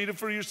want you to read it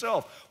for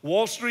yourself.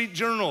 Wall Street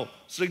Journal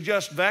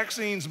suggests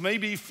vaccines may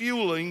be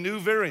fueling new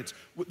variants.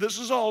 This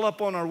is all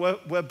up on our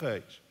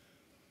webpage,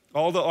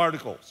 all the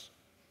articles.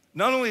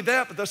 Not only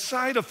that, but the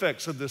side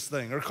effects of this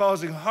thing are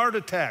causing heart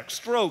attacks,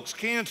 strokes,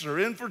 cancer,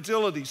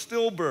 infertility,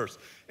 stillbirths,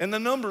 and the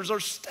numbers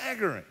are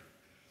staggering.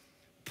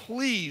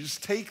 Please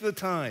take the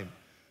time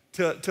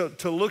to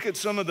look at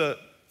some of the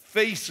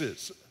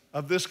faces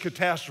of this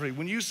catastrophe.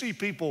 When you see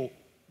people,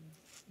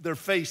 their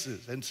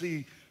faces, and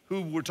see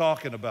who we're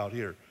talking about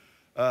here,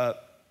 I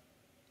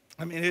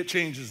mean, it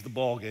changes the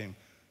ball game.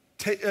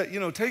 Take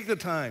the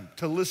time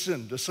to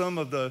listen to some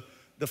of the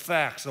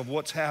facts of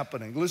what's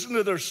happening. Listen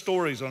to their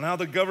stories on how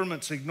the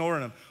government's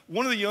ignoring them.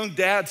 One of the young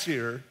dads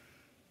here,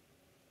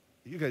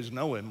 you guys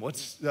know him,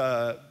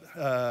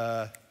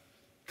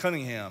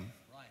 Cunningham.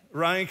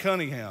 Ryan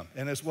Cunningham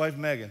and his wife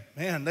Megan.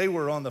 Man, they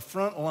were on the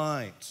front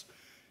lines.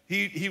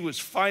 He was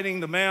fighting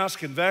the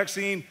mask and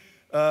vaccine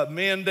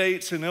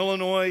mandates in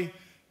Illinois,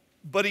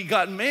 but he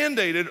got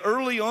mandated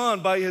early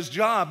on by his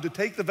job to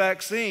take the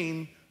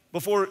vaccine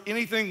before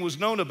anything was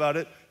known about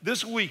it.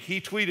 This week, he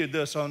tweeted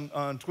this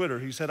on Twitter.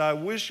 He said, I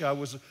wish I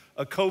was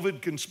a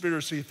COVID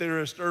conspiracy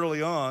theorist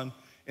early on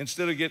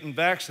instead of getting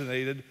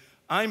vaccinated.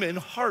 I'm in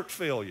heart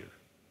failure.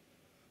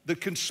 The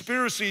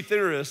conspiracy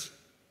theorists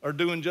are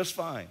doing just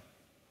fine.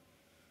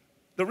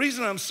 The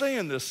reason I'm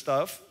saying this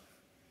stuff,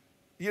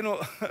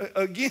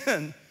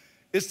 again,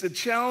 is to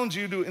challenge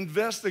you to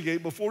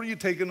investigate before you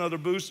take another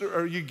booster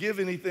or you give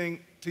anything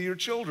to your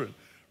children.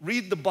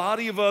 Read The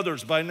Body of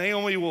Others by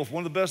Naomi Wolf,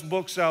 one of the best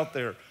books out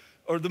there.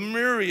 or the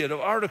myriad of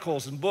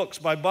articles and books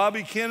by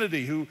Bobby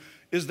Kennedy, who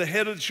is the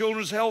head of the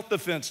Children's Health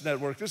Defense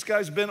Network. This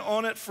guy's been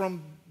on it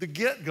from the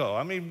get-go.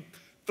 I mean,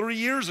 3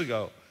 years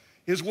ago.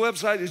 His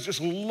website is just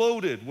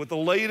loaded with the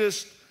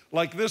latest,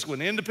 like this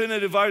one.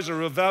 Independent advisor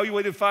who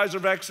evaluated Pfizer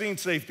vaccine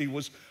safety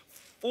was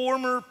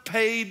former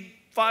paid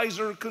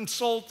Pfizer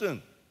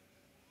consultant.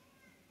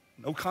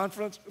 No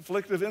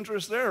conflict of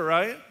interest there,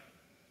 right?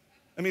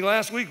 I mean,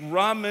 last week,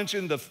 Rob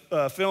mentioned the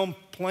film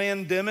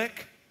Plandemic.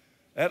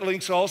 That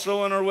link's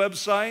also on our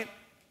website.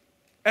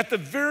 At the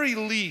very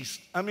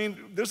least, I mean,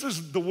 this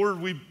is the word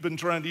we've been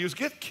trying to use.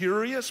 Get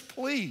curious,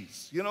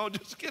 please. You know,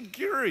 just get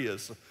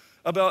curious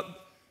about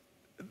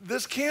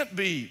this can't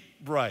be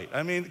right.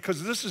 I mean,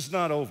 because this is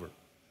not over.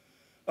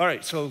 All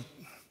right,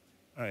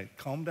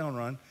 calm down,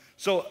 Ron.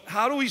 So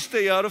how do we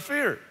stay out of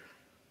fear?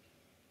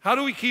 How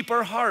do we keep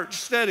our hearts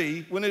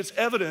steady when it's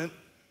evident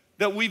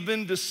that we've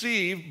been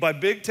deceived by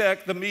big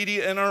tech, the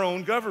media, and our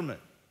own government?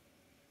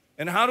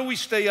 And how do we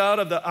stay out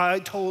of the I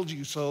told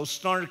you so,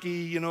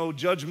 snarky,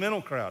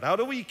 judgmental crowd? How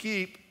do we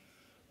keep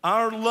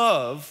our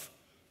love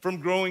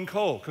from growing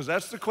cold? Because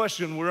that's the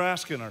question we're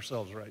asking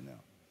ourselves right now.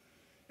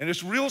 And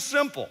it's real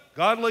simple.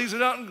 God lays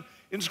it out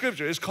in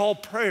Scripture. It's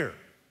called prayer.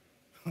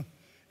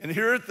 And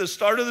here at the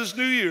start of this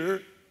new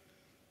year,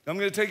 I'm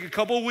going to take a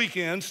couple of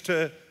weekends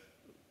to,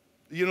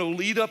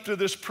 lead up to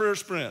this prayer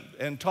sprint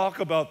and talk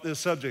about this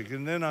subject.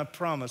 And then I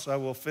promise I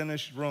will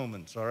finish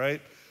Romans, all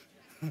right?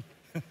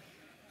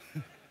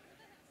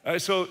 All right,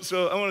 so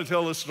I want to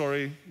tell this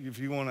story, if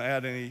you want to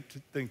add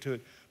anything to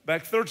it.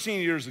 Back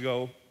 13 years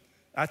ago,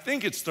 I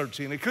think it's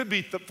 13. It could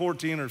be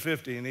 14 or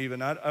 15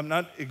 even. I'm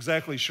not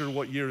exactly sure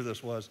what year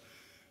this was.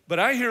 But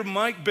I hear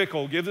Mike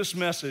Bickle give this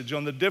message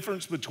on the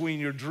difference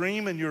between your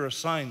dream and your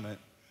assignment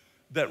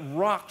that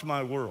rocked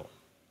my world.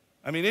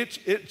 I mean,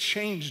 it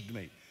changed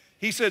me.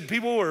 He said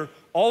people were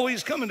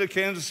always coming to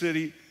Kansas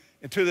City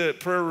into the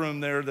prayer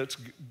room there that's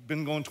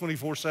been going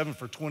 24/7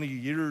 for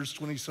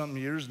 20-something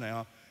years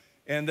now.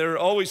 And they're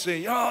always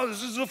saying,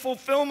 this is a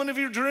fulfillment of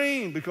your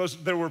dream, because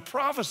there were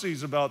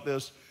prophecies about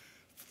this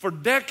for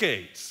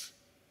decades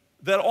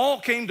that all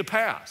came to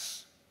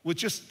pass with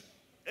just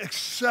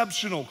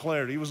exceptional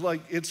clarity. It was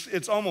like,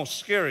 it's almost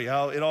scary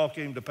how it all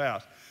came to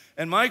pass.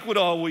 And Mike would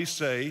always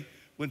say,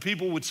 when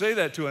people would say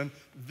that to him,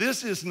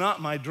 this is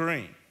not my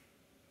dream.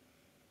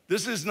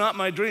 This is not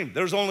my dream.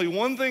 There's only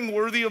one thing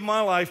worthy of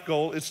my life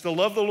goal. It's to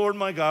love the Lord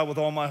my God with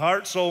all my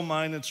heart, soul,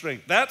 mind, and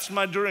strength. That's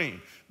my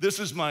dream. This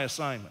is my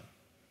assignment.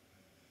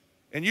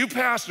 And you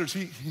pastors,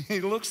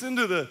 he looks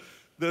into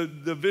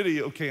the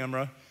video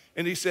camera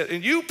and he said,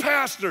 and you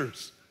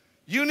pastors,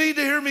 you need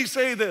to hear me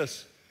say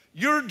this.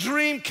 Your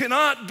dream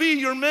cannot be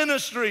your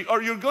ministry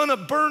or you're gonna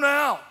burn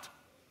out.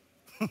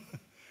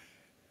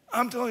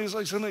 I'm telling you, it's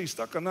like somebody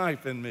stuck a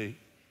knife in me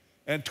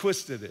and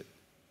twisted it.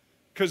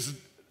 Because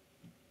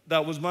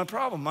that was my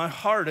problem. My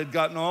heart had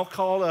gotten all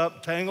caught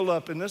up, tangled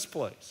up in this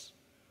place.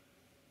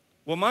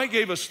 Well, Mike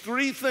gave us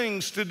 3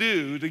 things to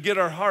do to get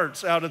our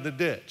hearts out of the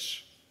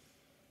ditch.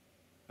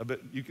 I bet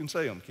you can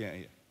say them, can't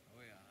you?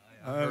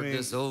 Oh, yeah. I mean,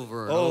 this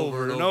over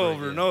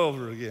and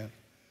over again.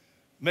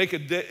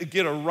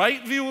 Get a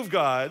right view of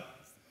God.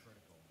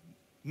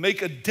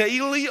 Make a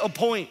daily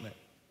appointment.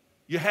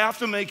 You have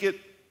to make it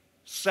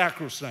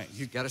sacrosanct.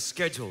 You got to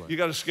schedule it. You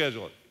got to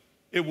schedule it.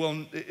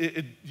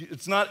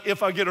 It's not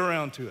if I get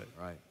around to it.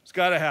 Right. It's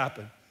got to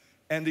happen.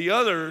 And the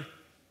other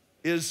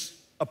is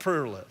a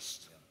prayer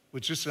list,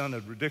 which just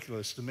sounded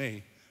ridiculous to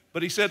me.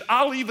 But he said,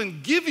 I'll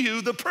even give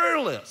you the prayer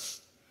list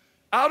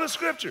out of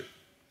Scripture.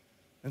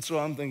 And so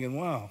I'm thinking,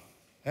 wow,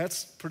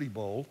 that's pretty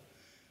bold.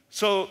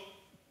 So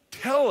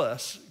tell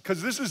us,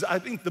 because this is, I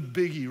think, the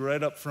biggie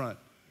right up front.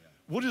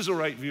 What is a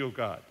right view of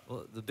God?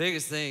 Well, the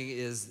biggest thing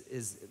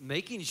is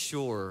making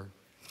sure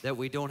that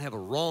we don't have a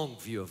wrong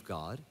view of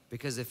God,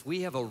 because if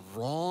we have a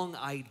wrong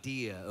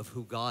idea of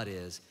who God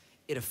is,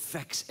 it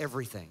affects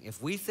everything.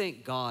 If we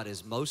think God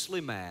is mostly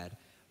mad,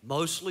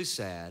 mostly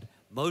sad,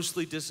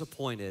 mostly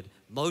disappointed,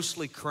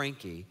 mostly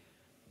cranky,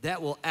 that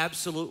will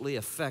absolutely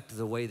affect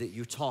the way that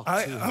you talk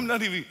to him. I'm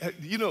not even,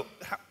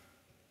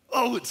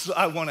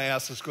 I want to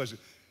ask this question.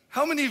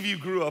 How many of you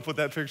grew up with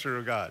that picture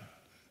of God?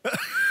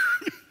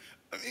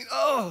 I mean,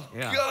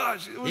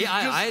 gosh. It was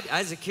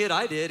as a kid,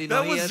 I did.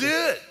 That was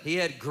it. He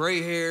had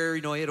gray hair.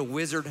 He had a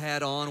wizard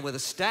hat on with a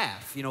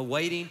staff,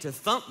 waiting to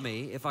thump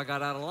me if I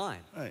got out of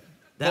line. Right.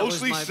 That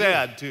Mostly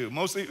sad, too.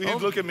 Mostly,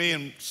 he'd look at me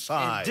and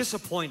sigh. And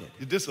disappointed.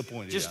 You're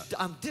disappointed, yeah.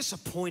 I'm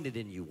disappointed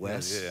in you,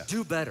 Wes. Yeah.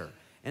 Do better.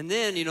 And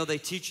then, they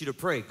teach you to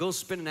pray. Go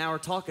spend an hour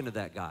talking to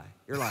that guy.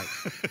 You're like,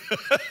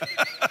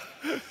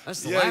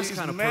 that's the last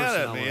kind of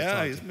person I want to talk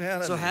to. He's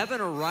mad at so me.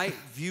 having a right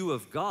view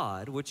of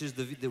God, which is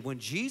when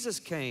Jesus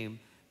came,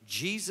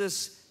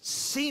 Jesus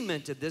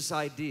cemented this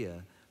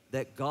idea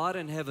that God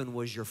in heaven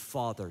was your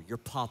father, your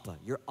papa,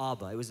 your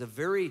Abba. It was a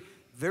very,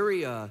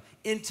 very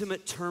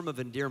intimate term of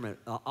endearment,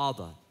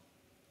 Abba.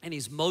 And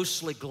he's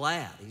mostly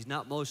glad. He's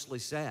not mostly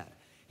sad.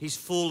 He's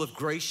full of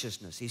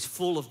graciousness. He's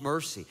full of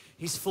mercy.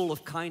 He's full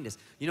of kindness.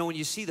 When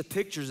you see the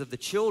pictures of the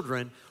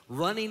children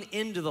running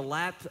into the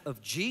lap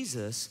of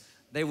Jesus,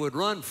 They would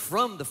run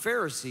from the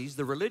Pharisees,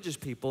 the religious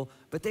people,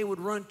 but they would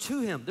run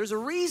to him. There's a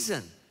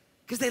reason,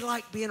 because they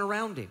like being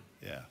around him.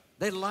 Yeah.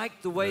 They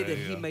like the way There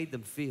that you he go. made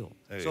them feel.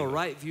 There So you a go.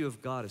 right view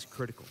of God is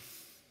critical.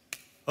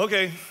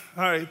 Okay,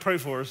 all right, pray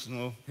for us and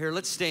we'll, Here,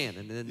 let's stand,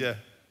 and then yeah,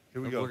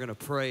 here we go. we're going to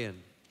pray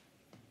and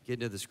get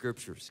into the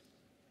scriptures.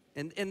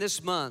 And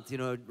this month, you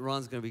know,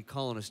 Ron's going to be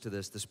calling us to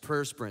this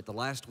prayer sprint, the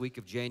last week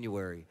of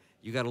January.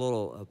 You got a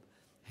little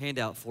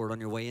handout for it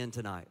on your way in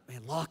tonight.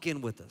 Man, lock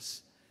in with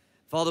us.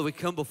 Father, we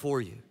come before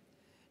you,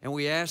 and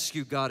we ask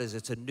you, God, as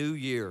it's a new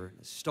year,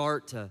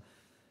 start to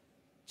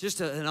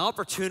just an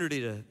opportunity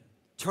to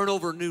turn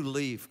over a new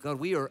leaf. God,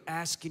 we are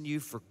asking you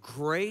for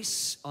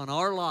grace on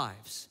our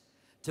lives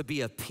to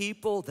be a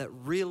people that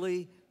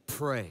really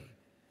pray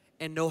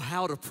and know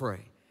how to pray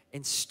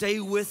and stay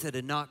with it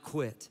and not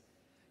quit.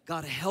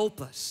 God,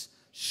 help us,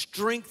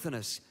 strengthen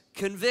us,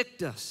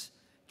 convict us.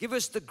 Give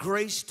us the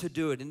grace to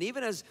do it. And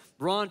even as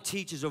Ron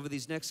teaches over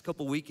these next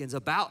couple weekends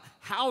about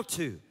how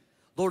to,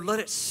 Lord, let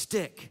it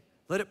stick.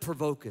 Let it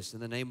provoke us in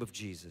the name of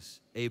Jesus.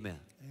 Amen.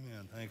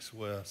 Amen. Thanks,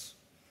 Wes.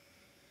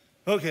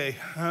 Okay,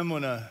 I'm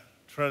going to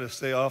try to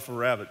stay off of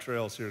rabbit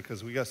trails here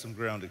because we got some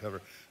ground to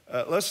cover.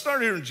 Let's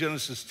start here in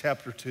Genesis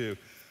chapter 2.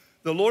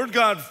 The Lord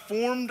God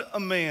formed a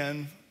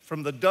man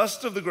from the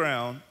dust of the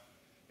ground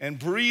and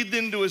breathed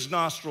into his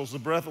nostrils the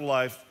breath of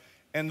life,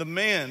 and the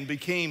man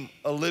became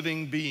a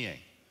living being.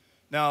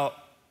 Now,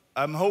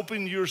 I'm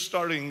hoping you're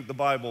starting the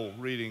Bible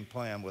reading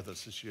plan with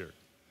us this year.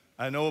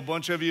 I know a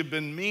bunch of you have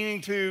been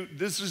meaning to.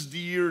 This is the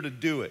year to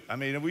do it. I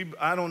mean,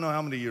 I don't know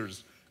how many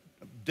years,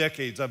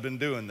 decades I've been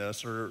doing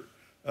this, or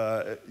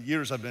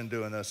years I've been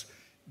doing this.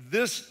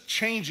 This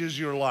changes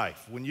your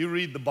life when you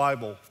read the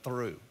Bible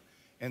through.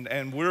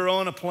 And we're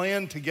on a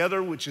plan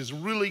together, which is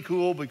really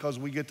cool because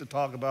we get to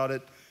talk about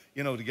it,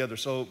 you know, together.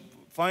 So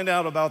find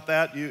out about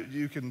that.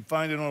 You can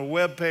find it on our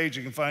webpage.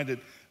 You can find it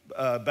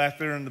back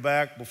there in the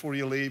back before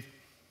you leave.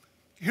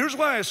 Here's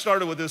why I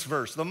started with this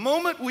verse. The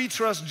moment we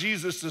trust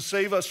Jesus to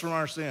save us from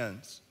our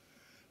sins,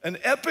 an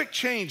epic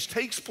change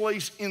takes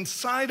place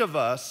inside of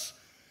us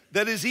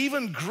that is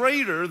even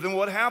greater than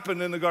what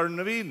happened in the Garden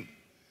of Eden.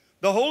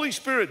 The Holy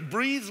Spirit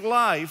breathes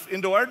life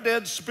into our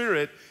dead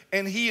spirit,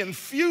 and he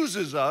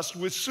infuses us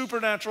with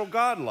supernatural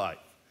God life.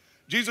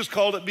 Jesus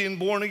called it being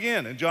born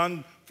again. In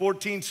John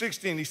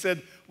 14:16, he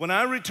said, when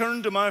I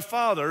return to my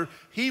Father,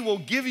 he will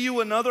give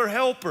you another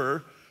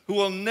helper who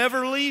will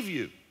never leave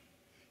you.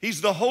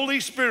 He's the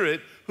Holy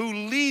Spirit who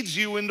leads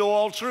you into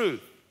all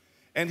truth.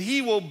 And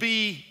he will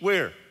be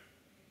where?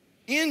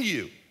 In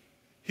you.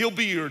 He'll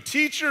be your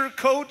teacher,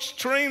 coach,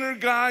 trainer,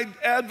 guide,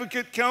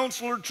 advocate,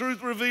 counselor,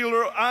 truth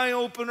revealer, eye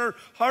opener,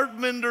 heart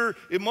mender,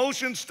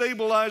 emotion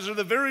stabilizer,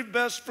 the very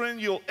best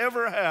friend you'll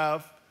ever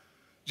have.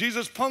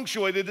 Jesus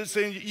punctuated it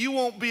saying you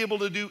won't be able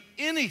to do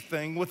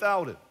anything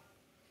without it.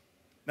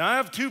 Now I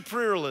have two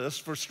prayer lists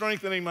for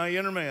strengthening my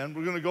inner man.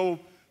 We're going to go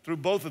through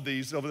both of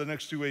these over the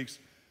next 2 weeks.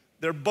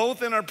 They're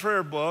both in our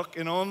prayer book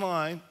and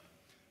online.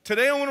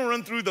 Today I want to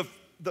run through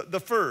the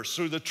first,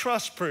 through the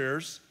trust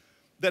prayers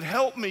that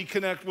help me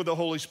connect with the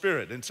Holy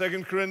Spirit. In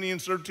 2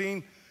 Corinthians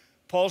 13,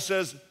 Paul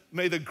says,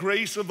 may the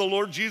grace of the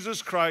Lord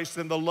Jesus Christ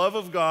and the love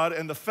of God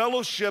and the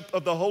fellowship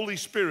of the Holy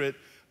Spirit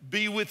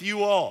be with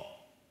you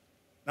all.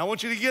 Now I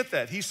want you to get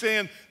that. He's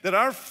saying that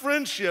our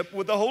friendship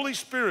with the Holy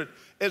Spirit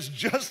is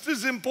just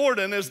as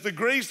important as the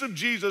grace of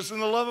Jesus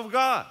and the love of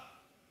God.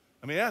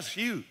 I mean, that's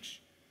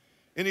huge.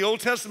 In the Old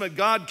Testament,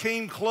 God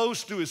came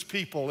close to his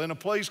people in a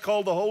place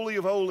called the Holy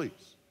of Holies.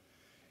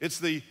 It's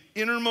the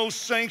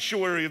innermost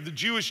sanctuary of the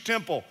Jewish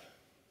temple.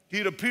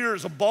 He'd appear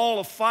as a ball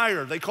of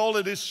fire. They called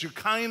it his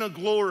Shekinah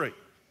glory.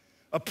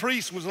 A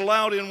priest was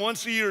allowed in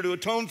once a year to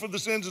atone for the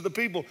sins of the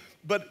people,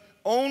 but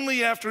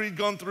only after he'd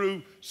gone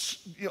through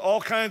all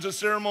kinds of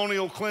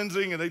ceremonial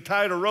cleansing, and they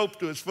tied a rope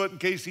to his foot in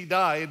case he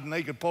died, and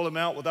they could pull him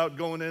out without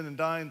going in and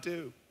dying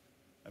too.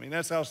 I mean,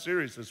 that's how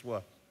serious this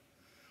was.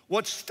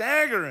 What's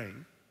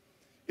staggering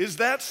is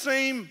that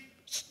same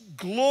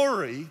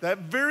glory, that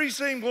very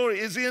same glory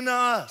is in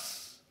us.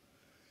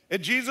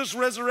 At Jesus'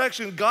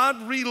 resurrection,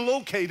 God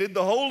relocated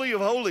the Holy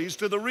of Holies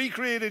to the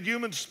recreated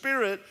human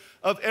spirit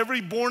of every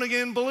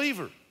born-again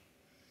believer.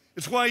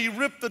 It's why you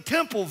ripped the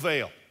temple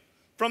veil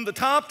from the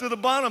top to the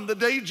bottom the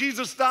day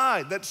Jesus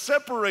died. That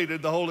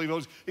separated the Holy of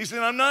Holies. He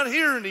said, I'm not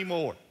here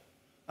anymore.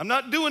 I'm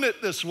not doing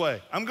it this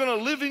way. I'm going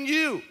to live in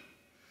you.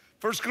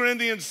 1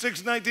 Corinthians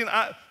 6:19,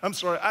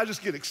 I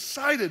just get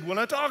excited when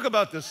I talk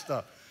about this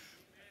stuff.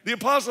 The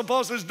Apostle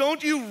Paul says,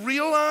 don't you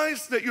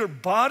realize that your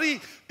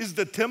body is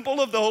the temple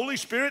of the Holy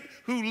Spirit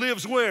who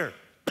lives where?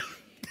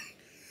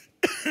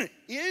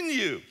 In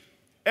you,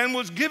 and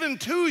was given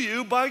to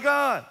you by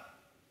God.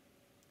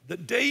 The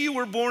day you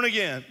were born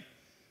again,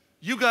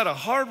 you got a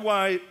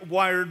hardwired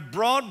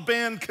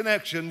broadband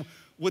connection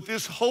with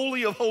this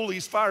Holy of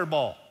Holies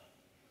fireball.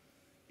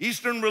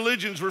 Eastern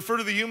religions refer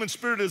to the human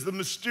spirit as the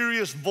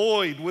mysterious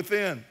void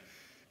within.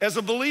 As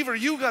a believer,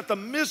 you got the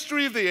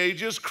mystery of the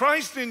ages,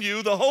 Christ in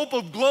you, the hope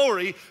of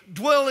glory,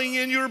 dwelling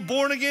in your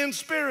born-again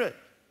spirit.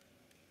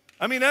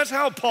 I mean, that's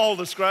how Paul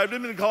described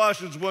him in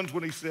Colossians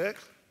 1:26.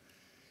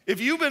 If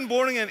you've been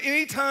born again,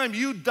 anytime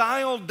you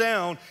dial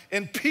down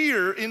and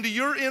peer into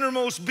your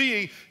innermost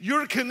being,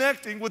 you're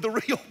connecting with a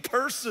real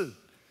person.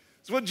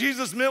 It's what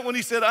Jesus meant when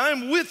he said, I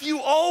am with you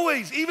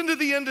always, even to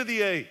the end of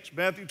the age.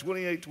 Matthew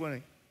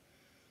 28:20.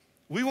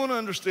 We want to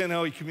understand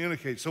how he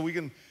communicates so we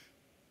can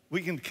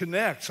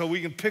connect, so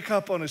we can pick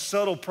up on his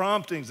subtle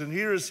promptings and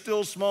hear his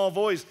still small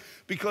voice,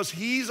 because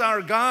he's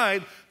our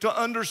guide to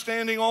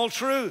understanding all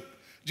truth.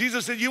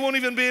 Jesus said, you won't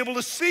even be able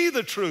to see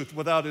the truth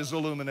without his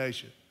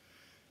illumination.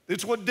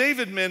 It's what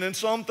David meant in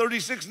Psalm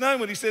 36:9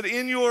 when he said,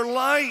 in your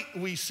light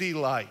we see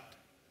light.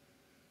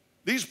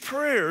 These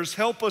prayers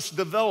help us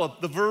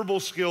develop the verbal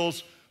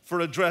skills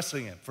for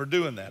addressing it, for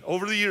doing that.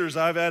 Over the years,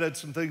 I've added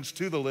some things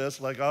to the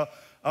list, like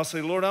I'll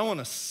say, Lord, I want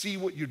to see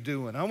what you're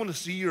doing. I want to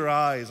see your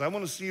eyes. I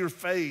want to see your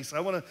face. I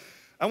want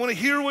to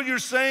hear what you're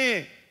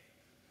saying.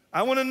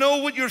 I want to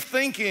know what you're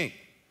thinking.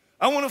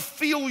 I want to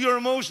feel your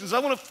emotions. I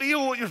want to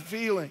feel what you're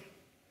feeling.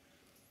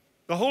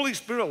 The Holy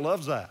Spirit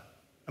loves that.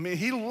 I mean,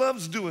 he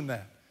loves doing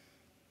that.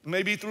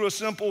 Maybe through a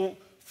simple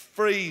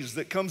phrase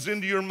that comes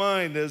into your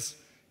mind as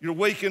you're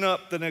waking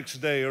up the next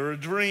day, or a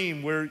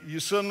dream where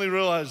you suddenly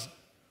realize,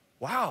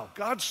 wow,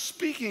 God's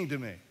speaking to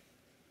me.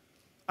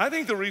 I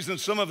think the reason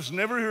some of us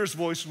never hear his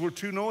voice is we're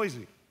too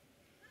noisy.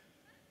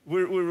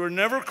 We're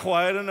never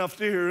quiet enough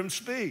to hear him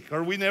speak,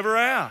 or we never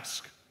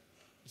ask.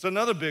 It's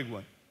another big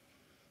one.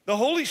 The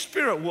Holy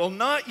Spirit will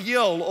not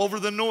yell over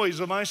the noise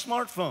of my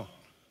smartphone.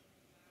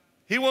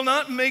 He will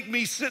not make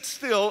me sit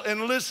still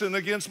and listen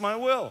against my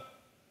will.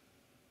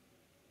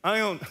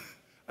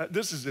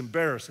 This is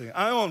embarrassing.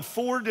 I own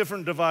 4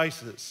 different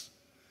devices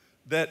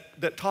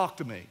that talk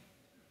to me.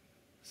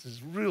 This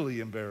is really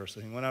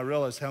embarrassing when I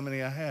realized how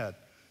many I had.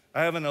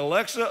 I have an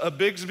Alexa, a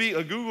Bixby,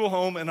 a Google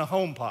Home, and a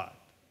HomePod.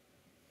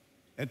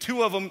 And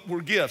 2 of them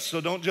were gifts,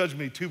 so don't judge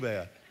me too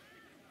bad.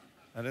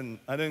 I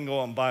didn't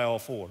go out and buy all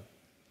 4.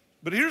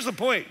 But here's the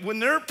point. When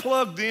they're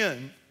plugged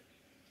in,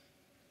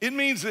 it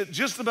means that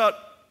just about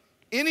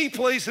any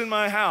place in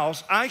my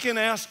house, I can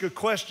ask a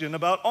question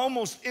about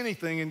almost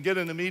anything and get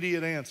an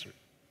immediate answer.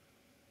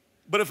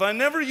 But if I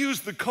never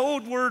use the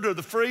code word or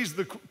phrase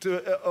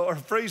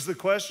the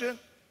question,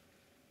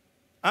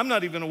 I'm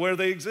not even aware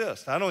they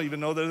exist. I don't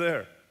even know they're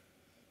there.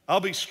 I'll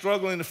be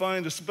struggling to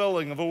find the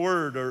spelling of a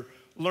word, or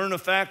learn a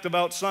fact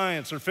about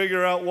science, or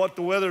figure out what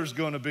the weather's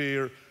going to be,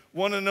 or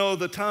want to know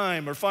the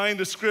time, or find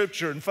a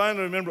scripture and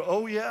finally remember,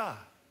 oh yeah.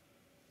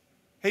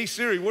 Hey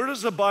Siri, where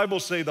does the Bible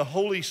say the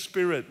Holy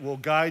Spirit will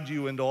guide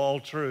you into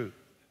all truth?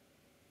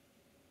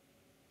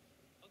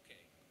 Okay,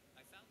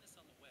 I found this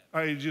on the web.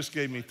 All right, you just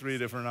gave me 3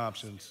 different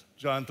options.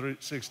 John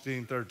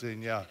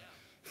 3:16-13, yeah.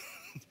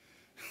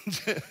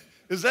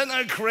 Is that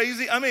not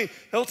crazy? I mean,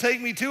 he'll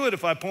take me to it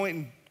if I point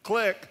and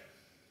click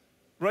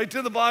right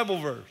to the Bible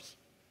verse.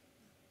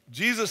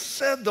 Jesus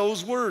said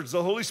those words.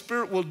 The Holy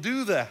Spirit will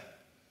do that.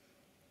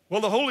 Well,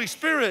 the Holy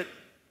Spirit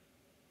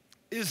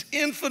is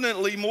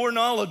infinitely more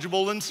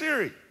knowledgeable than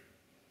Siri.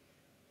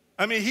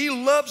 I mean, he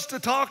loves to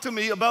talk to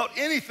me about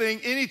anything,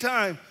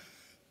 anytime.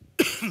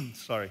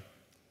 Sorry.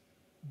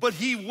 But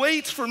he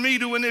waits for me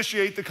to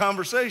initiate the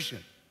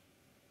conversation.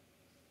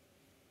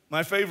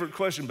 My favorite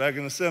question back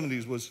in the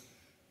 70s was,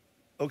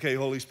 okay,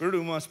 Holy Spirit,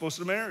 who am I supposed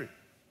to marry?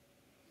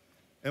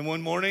 And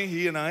one morning,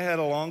 he and I had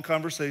a long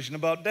conversation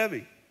about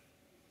Debbie.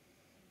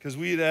 Because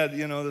we had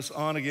this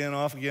on-again,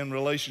 off-again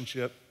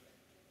relationship.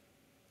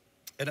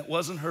 And it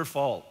wasn't her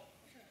fault.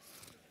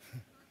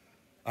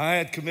 I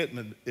had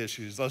commitment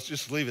issues. Let's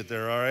just leave it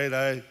there, all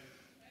right?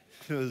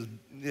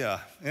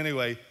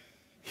 Anyway,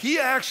 he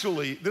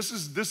actually, this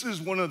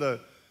is one of the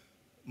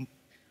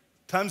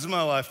times in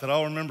my life that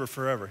I'll remember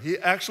forever. He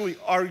actually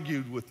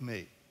argued with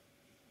me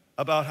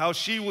about how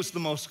she was the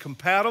most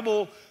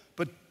compatible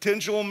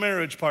potential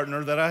marriage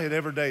partner that I had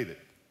ever dated.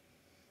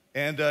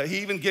 And he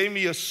even gave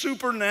me a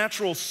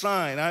supernatural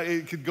sign,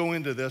 I could go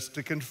into this,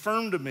 to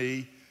confirm to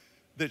me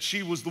that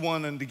she was the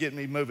one and to get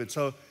me moving.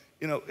 So,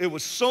 it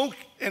was so,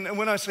 and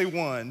when I say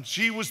one,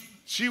 she was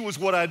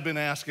what I'd been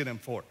asking him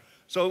for.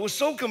 So it was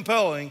so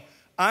compelling,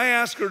 I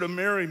asked her to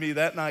marry me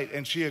that night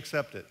and she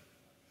accepted.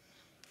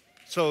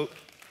 So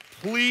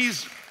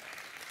please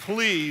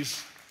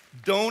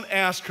don't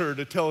ask her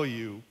to tell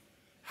you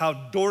how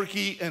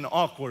dorky and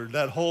awkward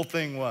that whole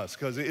thing was,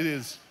 because it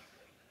is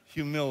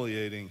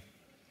humiliating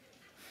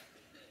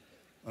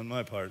on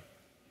my part.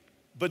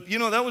 But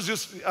that was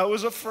just, I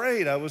was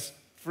afraid. I was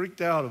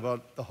freaked out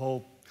about the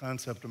whole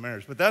concept of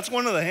marriage. But that's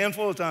one of the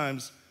handful of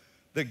times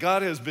that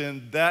God has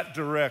been that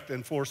direct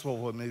and forceful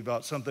with me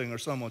about something or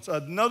someone.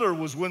 Another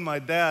was when my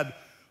dad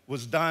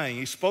was dying.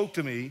 He spoke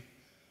to me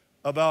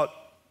about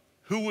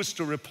who was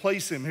to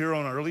replace him here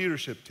on our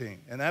leadership team.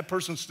 And that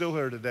person's still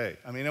here today.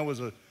 I mean, that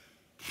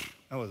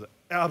was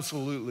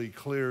absolutely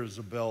clear as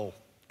a bell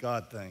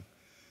God thing.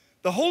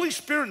 The Holy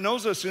Spirit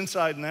knows us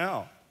inside and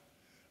out.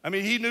 I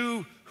mean, he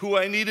knew who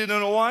I needed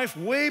in a wife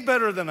way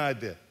better than I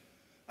did.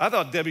 I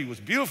thought Debbie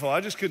was beautiful.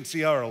 I just couldn't see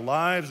how our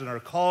lives and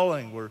our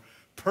calling were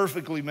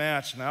perfectly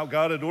matched and how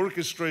God had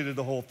orchestrated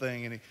the whole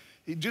thing. And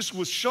He just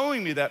was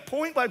showing me that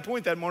point by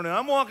point that morning.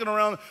 I'm walking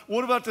around,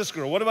 what about this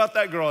girl? What about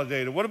that girl I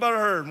dated? What about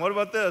her? And what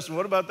about this? And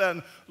what about that?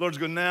 And the Lord's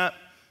going, nah,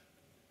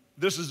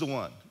 this is the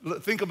one.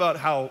 Think about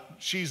how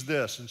she's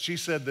this, and she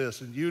said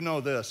this, and you know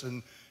this,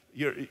 and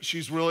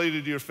she's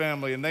related to your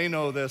family, and they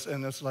know this.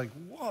 And it's like,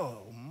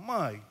 whoa,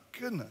 my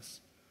goodness.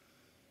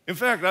 In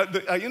fact,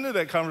 I ended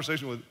that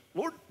conversation with,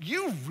 Lord,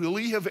 you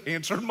really have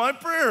answered my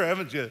prayer,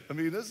 haven't you? I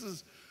mean, this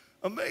is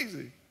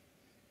amazing.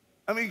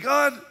 I mean,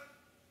 God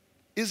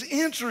is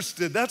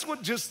interested. That's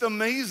what just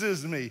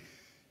amazes me.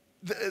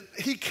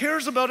 He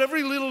cares about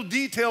every little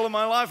detail of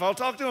my life. I'll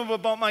talk to him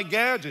about my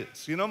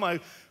gadgets, you know, my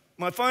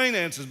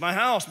finances, my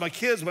house, my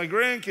kids, my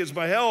grandkids,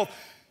 my health.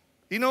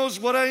 He knows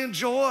what I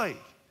enjoy.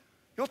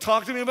 He'll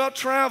talk to me about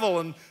travel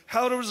and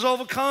how to resolve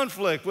a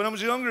conflict. When I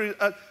was younger,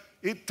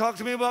 he talked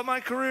to me about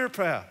my career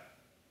path.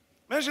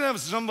 Imagine having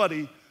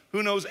somebody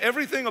who knows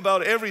everything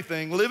about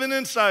everything, living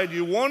inside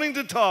you, wanting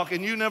to talk,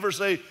 and you never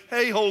say,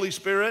 hey, Holy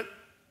Spirit,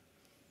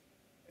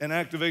 and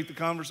activate the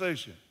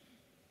conversation.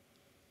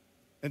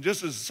 And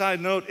just as a side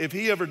note, if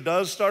he ever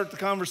does start the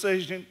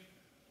conversation,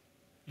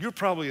 you're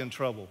probably in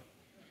trouble.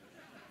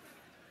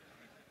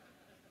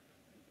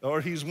 Or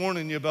he's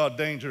warning you about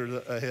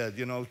danger ahead,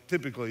 you know,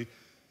 typically.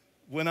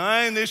 When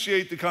I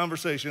initiate the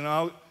conversation,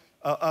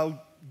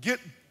 I'll get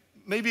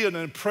maybe an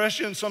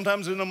impression,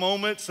 sometimes in a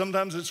moment,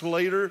 sometimes it's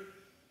later,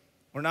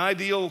 or an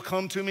idea will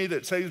come to me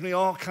that saves me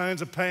all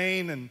kinds of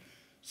pain and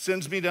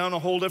sends me down a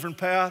whole different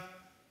path.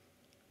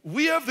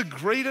 We have the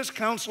greatest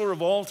counselor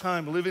of all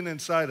time living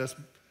inside us,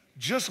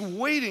 just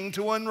waiting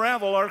to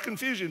unravel our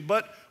confusion.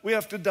 But we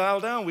have to dial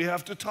down. We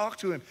have to talk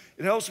to him.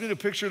 It helps me to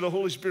picture the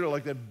Holy Spirit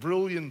like that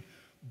brilliant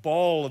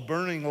ball of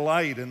burning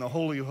light in the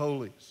Holy of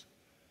Holies.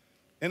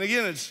 And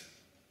again, it's,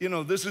 you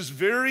know, this is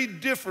very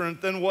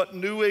different than what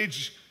New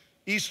Age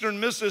Eastern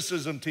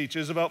mysticism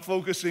teaches about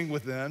focusing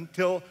within.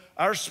 Till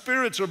our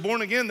spirits are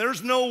born again,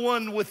 there's no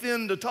one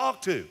within to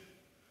talk to.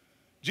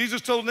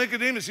 Jesus told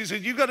Nicodemus, he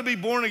said, you've got to be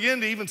born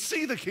again to even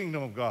see the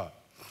kingdom of God.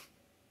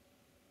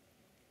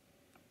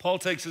 Paul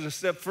takes it a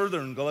step further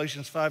in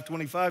Galatians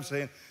 5:25,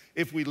 saying,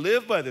 if we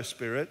live by the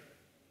Spirit,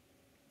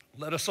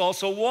 let us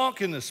also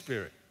walk in the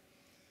Spirit.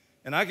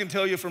 And I can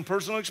tell you from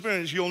personal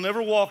experience, you'll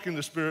never walk in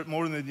the Spirit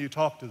more than you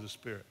talk to the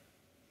Spirit.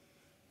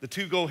 The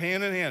two go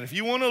hand in hand. If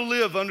you want to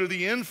live under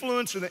the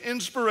influence and the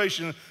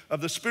inspiration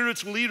of the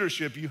Spirit's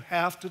leadership, you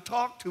have to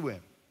talk to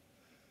him.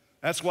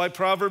 That's why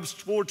Proverbs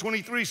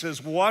 4:23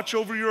 says, watch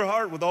over your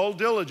heart with all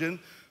diligence,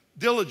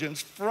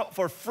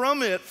 for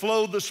from it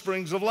flow the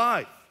springs of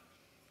life.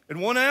 And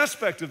one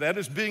aspect of that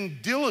is being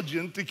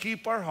diligent to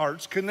keep our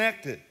hearts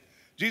connected.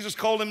 Jesus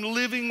called him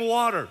living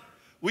water.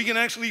 We can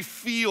actually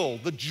feel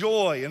the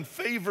joy and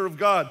favor of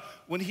God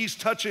when he's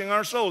touching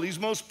our soul. He's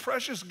the most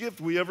precious gift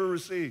we ever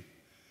received.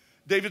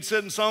 David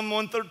said in Psalm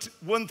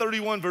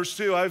 131, verse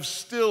 2, I've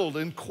stilled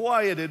and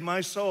quieted my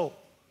soul.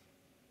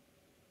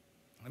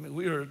 I mean,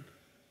 we are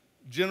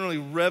generally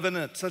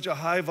revving at such a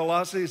high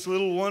velocity, it's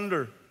little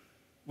wonder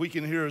we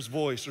can hear his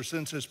voice or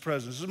sense his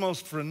presence. It's the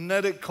most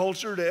frenetic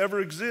culture to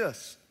ever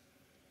exist.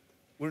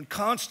 We're in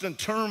constant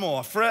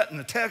turmoil, fretting,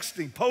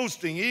 texting,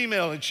 posting,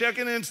 emailing,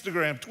 checking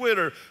Instagram,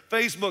 Twitter,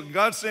 Facebook.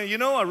 God's saying, you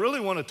know, I really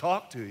want to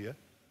talk to you.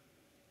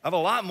 I have a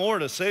lot more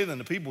to say than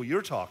the people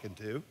you're talking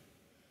to.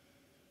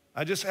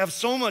 I just have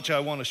so much I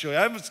want to show you.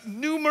 I have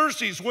new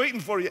mercies waiting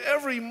for you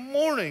every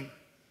morning.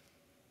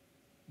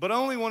 But I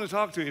only want to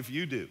talk to you if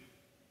you do.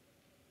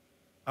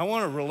 I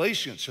want a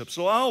relationship,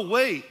 so I'll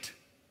wait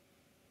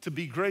to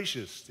be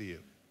gracious to you.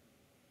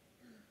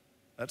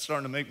 That's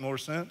starting to make more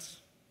sense.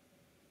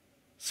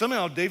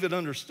 Somehow David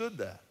understood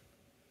that.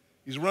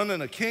 He's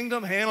running a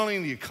kingdom,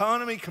 handling the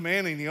economy,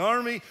 commanding the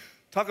army.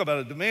 Talk about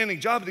a demanding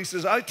job. But he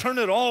says, I turn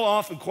it all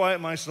off and quiet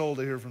my soul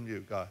to hear from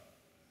you, God.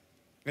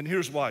 And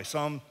here's why.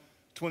 Psalm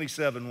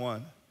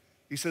 27:1.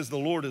 He says, the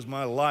Lord is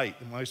my light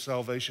and my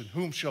salvation.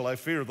 Whom shall I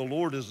fear? The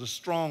Lord is the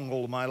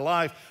stronghold of my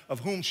life.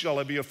 Of whom shall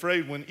I be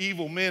afraid? When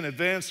evil men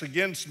advance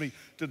against me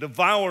to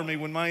devour me,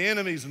 when my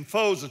enemies and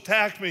foes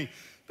attack me,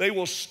 they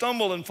will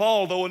stumble and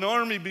fall. Though an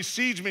army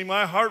besiege me,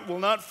 my heart will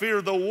not fear.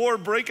 Though war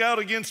break out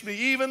against me,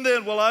 even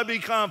then will I be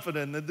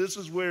confident. And this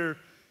is where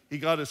he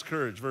got his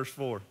courage. Verse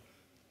 4.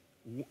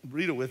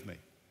 Read it with me.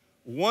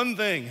 One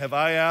thing have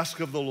I asked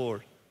of the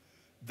Lord,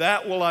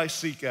 that will I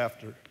seek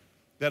after,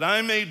 that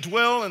I may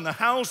dwell in the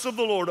house of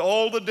the Lord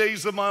all the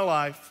days of my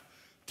life,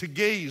 to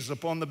gaze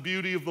upon the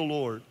beauty of the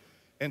Lord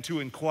and to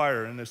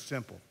inquire in his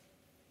temple.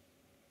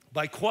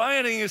 By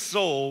quieting his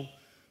soul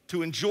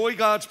to enjoy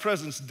God's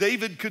presence,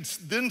 David could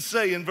then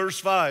say in verse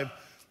 5,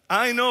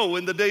 I know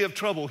in the day of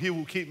trouble he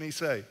will keep me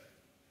safe.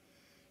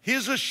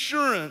 His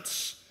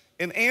assurance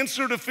in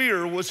answer to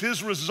fear was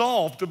his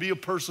resolve to be a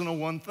person of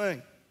one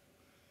thing,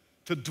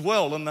 to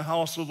dwell in the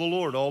house of the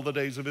Lord all the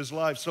days of his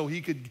life, so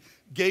he could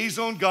gaze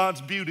on God's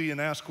beauty and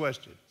ask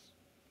questions.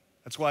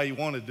 That's why he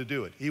wanted to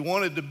do it. He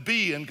wanted to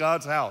be in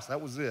God's house.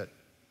 That was it.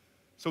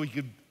 So he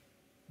could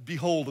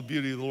behold the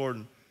beauty of the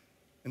Lord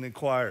and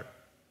inquire.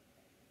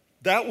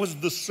 That was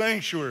the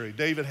sanctuary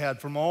David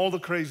had from all the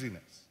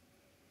craziness.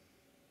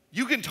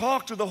 You can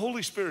talk to the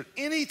Holy Spirit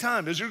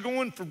anytime as you're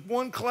going from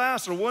one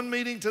class or one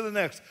meeting to the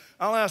next.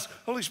 I'll ask,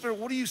 Holy Spirit,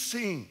 what are you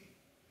seeing?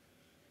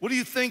 What are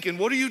you thinking?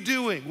 What are you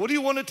doing? What do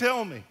you want to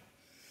tell me?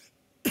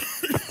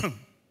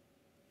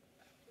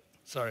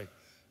 Sorry.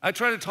 I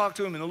try to talk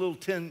to him in a little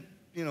 10,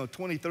 20,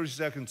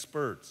 30-second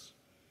spurts.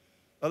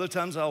 Other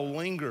times I'll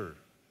linger,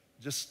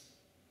 just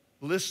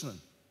listening.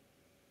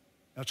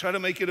 I'll try to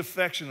make it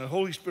affectionate.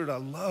 Holy Spirit, I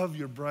love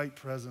your bright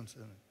presence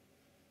in it.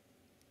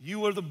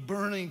 You are the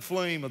burning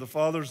flame of the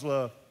Father's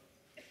love.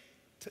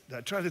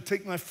 I try to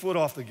take my foot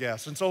off the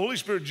gas. And so Holy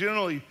Spirit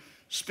generally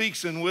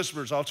speaks in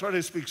whispers. I'll try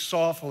to speak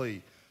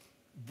softly,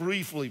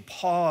 briefly,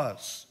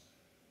 pause.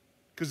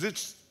 Because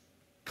it's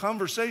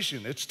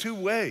conversation. It's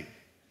two-way.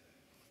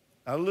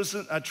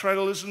 I try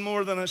to listen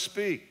more than I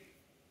speak.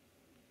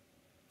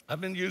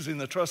 I've been using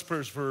the trust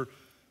prayers for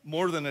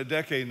more than a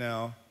decade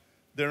now.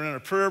 They're in a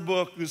prayer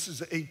book. This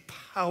is a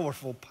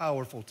powerful,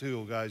 powerful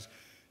tool, guys.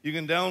 You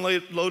can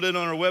download it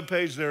on our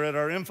webpage. They're at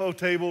our info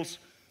tables.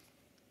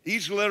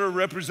 Each letter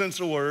represents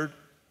a word.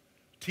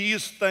 T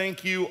is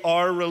thank you,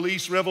 R,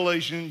 release,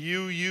 revelation,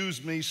 U,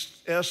 use me,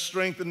 S,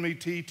 strengthen me,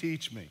 T,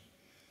 teach me.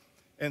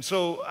 And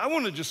so I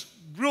want to just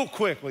real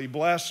quickly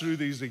blast through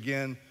these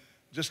again,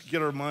 just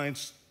get our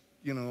minds,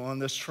 on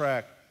this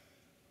track.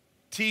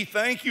 T,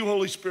 thank you,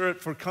 Holy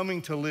Spirit, for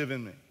coming to live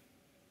in me.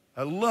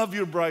 I love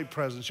your bright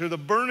presence. You're the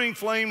burning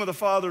flame of the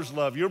Father's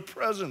love. Your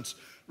presence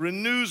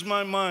renews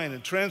my mind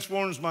and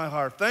transforms my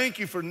heart. Thank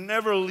you for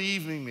never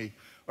leaving me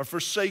or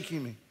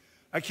forsaking me.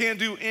 I can't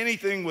do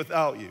anything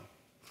without you.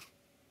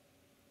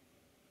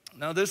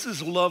 Now, this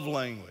is love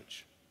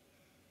language.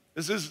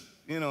 This is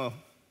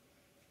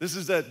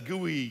that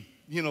gooey,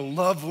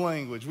 love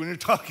language when you're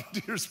talking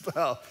to your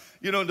spouse.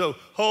 You don't know,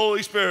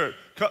 Holy Spirit,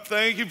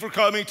 thank you for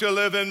coming to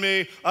live in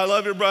me. I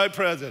love your bright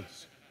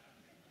presence.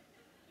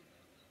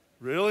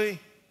 Really?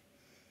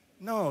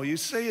 No, you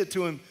say it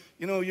to him.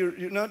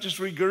 You're not just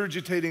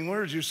regurgitating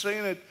words. You're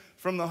saying it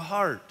from the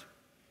heart.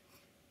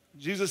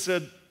 Jesus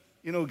said,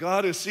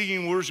 God is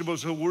seeking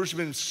worshipers who worship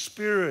in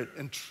spirit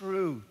and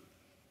truth.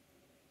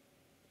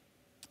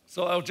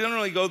 So I'll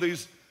generally go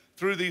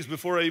through these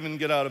before I even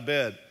get out of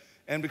bed.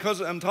 And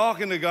because I'm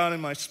talking to God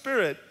in my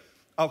spirit,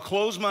 I'll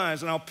close my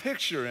eyes and I'll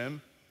picture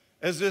him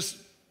as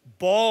this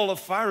ball of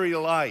fiery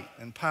light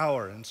and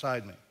power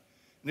inside me.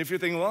 And if you're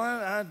thinking, well,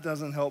 that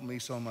doesn't help me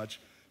so much,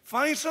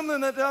 find something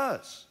that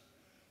does.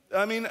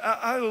 I mean,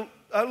 I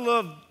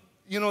love,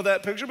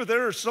 that picture, but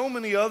there are so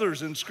many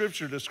others in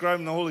Scripture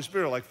describing the Holy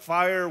Spirit, like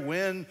fire,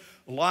 wind,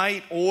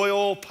 light,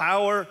 oil,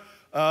 power.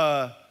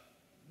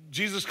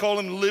 Jesus called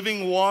him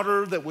living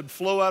water that would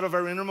flow out of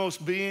our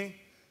innermost being.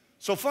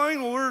 So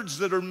find words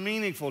that are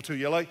meaningful to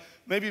you, like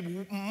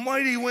maybe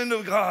mighty wind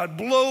of God,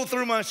 blow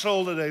through my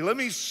soul today. Let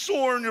me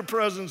soar in your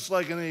presence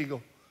like an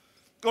eagle.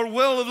 Or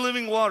well of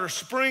living water,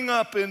 spring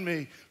up in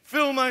me.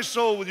 Fill my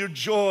soul with your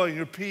joy and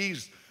your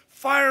peace.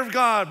 Fire of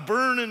God,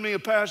 burn in me a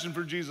passion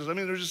for Jesus. I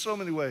mean, there's just so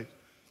many ways.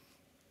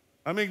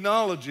 I'm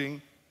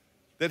acknowledging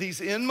that he's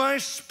in my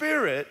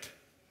spirit,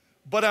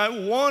 but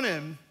I want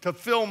him to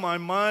fill my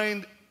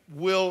mind,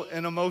 will,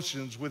 and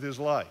emotions with his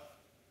life.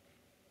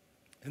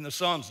 In the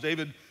Psalms,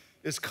 David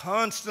is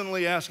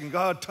constantly asking,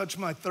 God, touch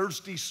my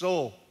thirsty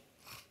soul.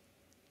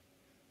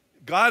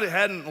 God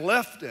hadn't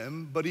left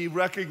him, but he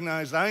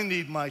recognized I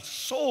need my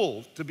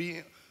soul to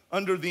be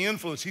under the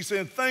influence. He's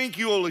saying, thank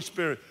you, Holy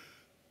Spirit.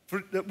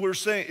 We're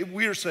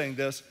saying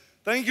this.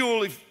 Thank you,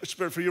 Holy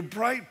Spirit, for your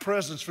bright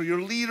presence, for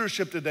your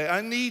leadership today.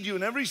 I need you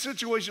in every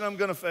situation I'm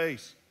going to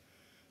face.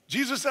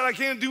 Jesus said, I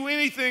can't do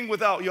anything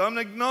without you. I'm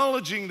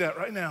acknowledging that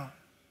right now.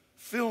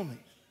 Fill me.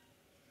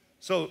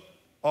 So,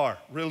 R,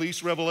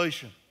 release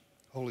revelation.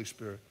 Holy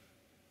Spirit,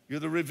 you're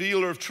the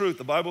revealer of truth.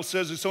 The Bible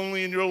says it's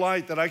only in your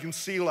light that I can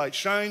see light.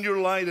 Shine your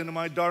light into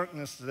my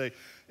darkness today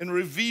and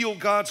reveal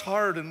God's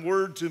heart and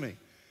word to me.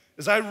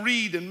 As I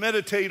read and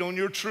meditate on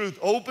your truth,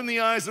 open the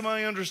eyes of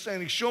my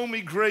understanding. Show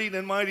me great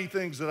and mighty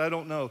things that I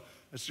don't know.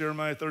 That's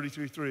Jeremiah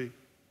 33:3.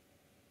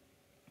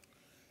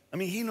 I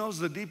mean, he knows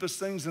the deepest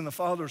things in the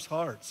Father's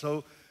heart.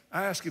 So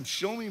I ask him,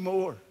 show me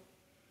more.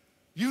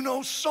 You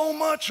know so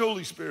much,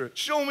 Holy Spirit.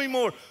 Show me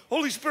more.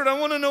 Holy Spirit, I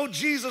want to know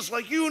Jesus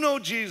like you know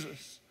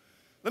Jesus.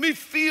 Let me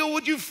feel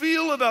what you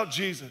feel about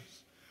Jesus.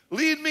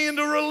 Lead me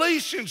into a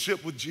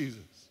relationship with Jesus.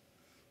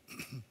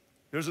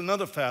 Here's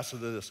another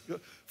facet of this.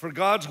 For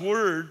God's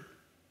word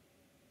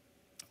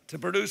to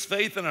produce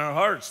faith in our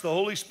hearts, the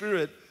Holy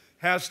Spirit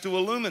has to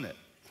illumine it.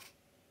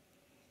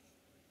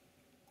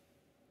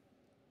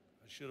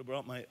 I should have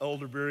brought my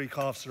elderberry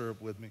cough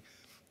syrup with me.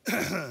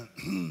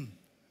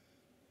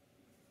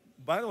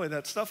 By the way,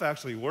 that stuff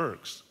actually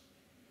works.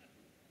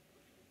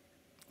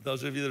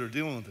 Those of you that are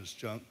dealing with this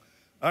junk.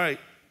 All right,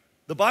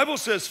 the Bible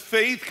says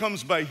faith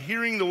comes by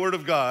hearing the word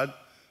of God,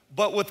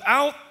 but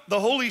without the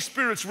Holy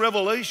Spirit's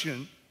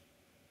revelation,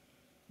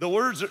 the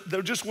words,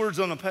 they're just words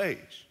on a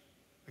page.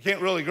 I can't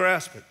really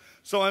grasp it.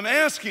 So I'm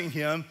asking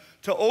him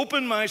to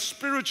open my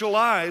spiritual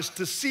eyes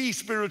to see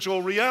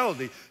spiritual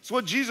reality. It's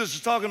what Jesus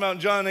is talking about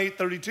in John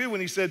 8:32 when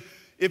he said,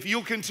 if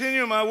you'll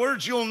continue in my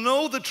words, you'll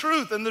know the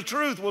truth, and the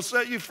truth will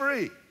set you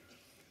free.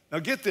 Now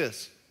get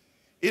this.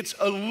 It's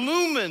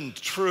illumined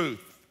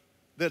truth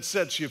that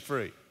sets you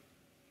free.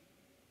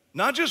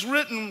 Not just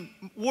written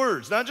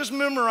words, not just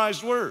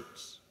memorized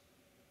words.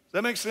 Does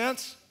that make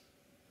sense?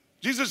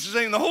 Jesus is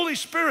saying the Holy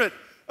Spirit,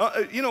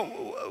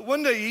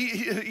 one day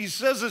he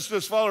says this to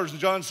his followers in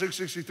John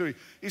 6:63.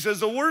 He says,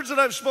 the words that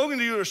I've spoken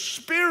to you are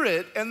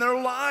spirit and they're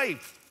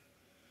life.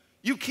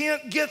 You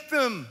can't get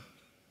them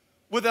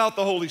without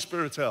the Holy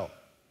Spirit's help.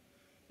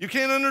 You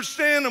can't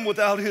understand them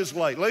without his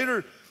light.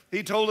 Later,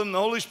 he told them the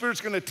Holy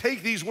Spirit's going to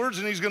take these words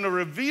and he's going to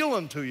reveal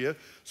them to you.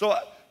 So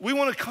we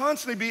want to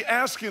constantly be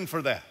asking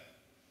for that.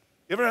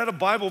 You ever had a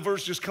Bible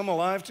verse just come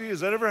alive to you?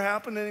 Has that ever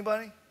happened to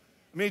anybody?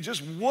 I mean,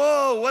 just,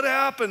 whoa, what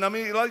happened? I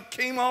mean, it like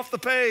came off the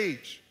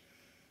page.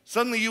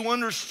 Suddenly you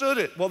understood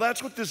it. Well,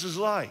 that's what this is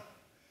like.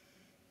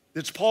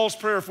 It's Paul's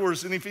prayer for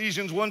us in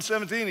Ephesians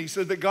 1:17. He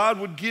said that God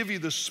would give you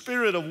the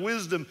spirit of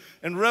wisdom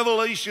and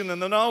revelation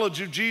and the knowledge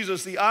of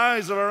Jesus, the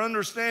eyes of our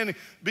understanding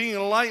being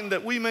enlightened,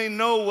 that we may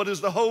know what is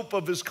the hope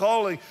of his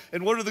calling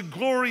and what are the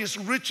glorious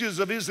riches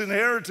of his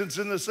inheritance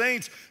in the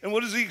saints and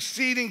what is the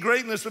exceeding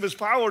greatness of his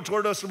power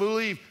toward us who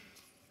believe.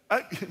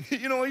 I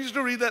used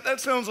to read that.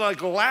 That sounds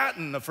like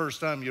Latin the first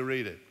time you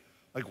read it.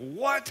 Like,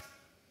 what?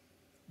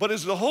 But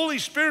as the Holy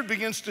Spirit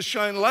begins to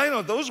shine light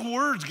on it, those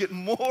words get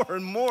more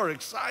and more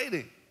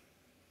exciting.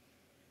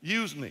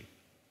 Use me.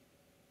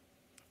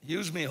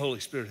 Use me, Holy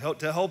Spirit,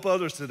 to help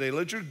others today.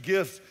 Let your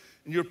gifts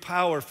and your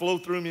power flow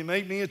through me.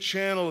 Make me a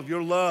channel of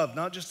your love,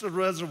 not just a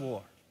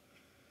reservoir.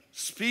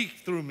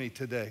 Speak through me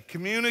today.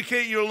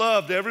 Communicate your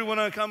love to everyone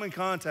I come in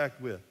contact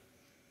with.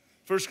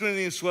 1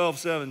 Corinthians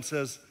 12:7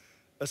 says,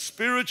 a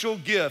spiritual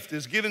gift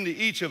is given to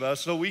each of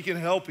us so we can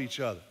help each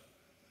other.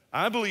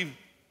 I believe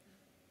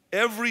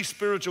every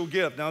spiritual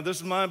gift, now this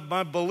is my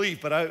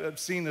belief, but I've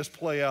seen this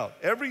play out.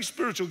 Every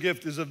spiritual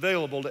gift is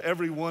available to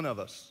every one of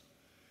us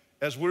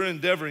as we're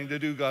endeavoring to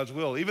do God's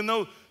will. Even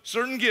though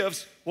certain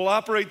gifts will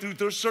operate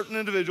through certain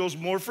individuals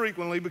more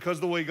frequently because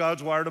of the way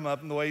God's wired them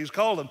up and the way he's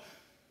called them.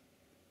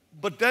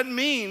 But that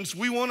means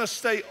we want to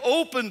stay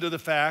open to the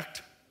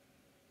fact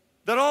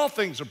that all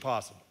things are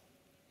possible.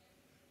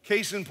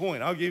 Case in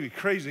point, I'll give you a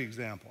crazy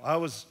example. I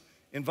was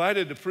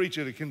invited to preach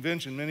at a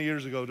convention many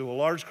years ago to a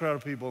large crowd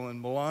of people in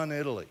Milan,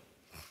 Italy.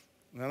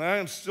 And I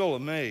am still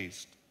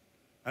amazed.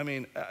 I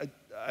mean,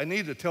 I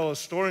need to tell a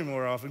story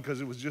more often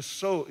because it was just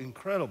so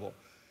incredible.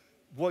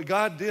 What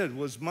God did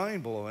was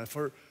mind-blowing.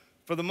 For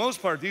the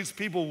most part, these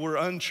people were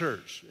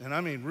unchurched, and I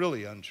mean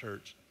really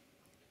unchurched.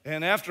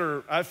 And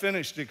after I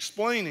finished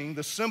explaining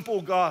the simple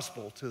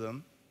gospel to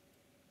them,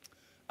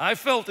 I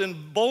felt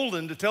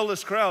emboldened to tell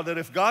this crowd that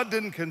if God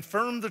didn't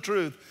confirm the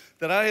truth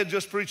that I had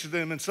just preached to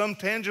them in some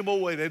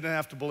tangible way, they didn't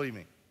have to believe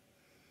me.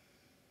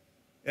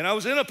 And I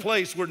was in a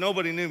place where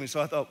nobody knew me,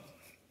 so I thought,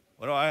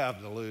 what do I have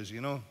to lose,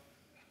 you know?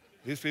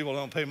 These people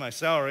don't pay my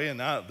salary, and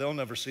they'll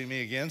never see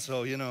me again,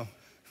 so, you know.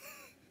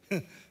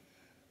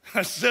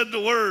 I said the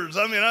words.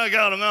 I mean, I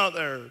got them out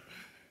there.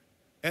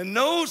 And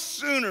no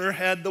sooner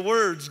had the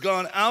words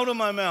gone out of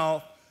my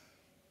mouth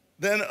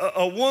than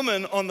a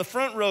woman on the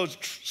front row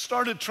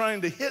started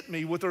trying to hit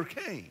me with her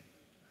cane.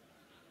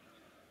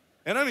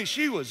 And I mean,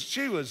 she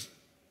was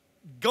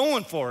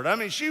going for it. I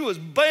mean, she was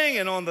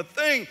banging on the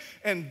thing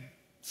and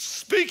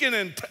speaking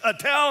in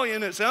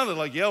Italian. It sounded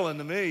like yelling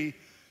to me,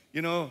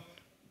 you know,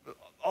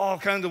 all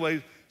kinds of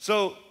ways.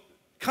 So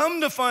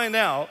come to find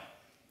out,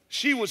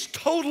 she was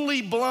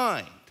totally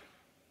blind,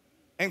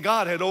 and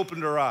God had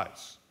opened her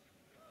eyes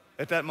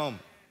at that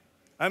moment.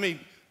 I mean,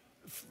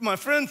 my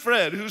friend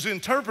Fred, who's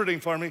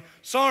interpreting for me,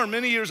 saw her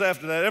many years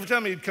after that. Every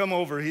time he'd come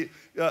over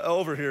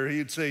here,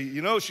 he'd say,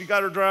 you know, she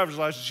got her driver's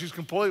license. She's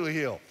completely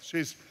healed.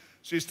 She's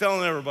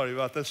telling everybody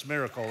about this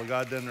miracle that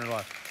God did in her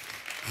life.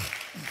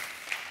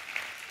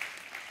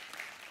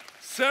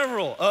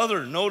 Several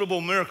other notable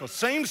miracles.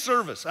 Same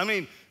service. I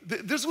mean,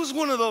 this was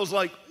one of those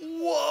like,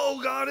 whoa,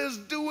 God is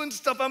doing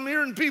stuff. I'm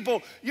hearing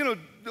people, you know,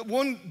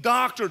 one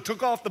doctor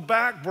took off the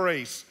back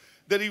brace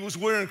that he was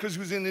wearing because he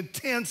was in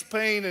intense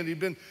pain and he'd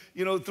been,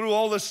 you know, through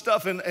all this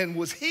stuff and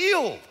was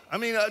healed. I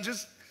mean,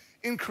 just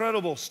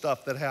incredible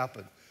stuff that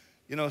happened.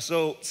 You know,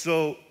 so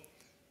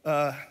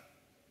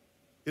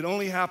it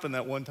only happened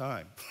that one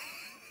time.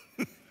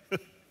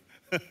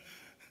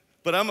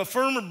 But I'm a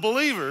firm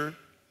believer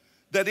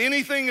that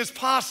anything is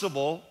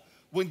possible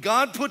when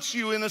God puts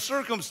you in a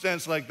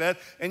circumstance like that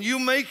and you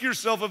make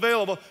yourself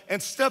available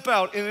and step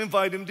out and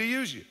invite him to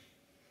use you.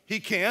 He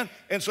can,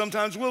 and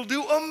sometimes we'll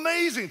do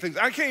amazing things.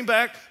 I came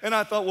back and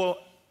I thought, well,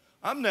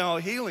 I'm now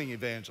a healing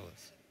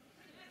evangelist.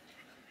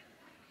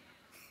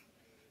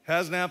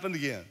 Hasn't happened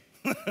again.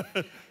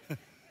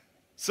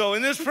 So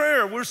in this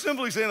prayer, we're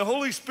simply saying,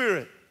 Holy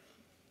Spirit,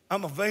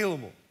 I'm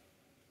available.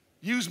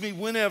 Use me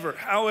whenever,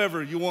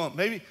 however you want.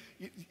 Maybe,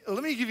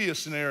 let me give you a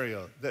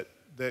scenario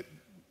that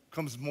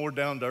comes more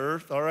down to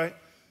earth, all right?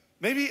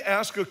 Maybe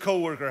ask a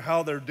coworker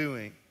how they're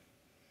doing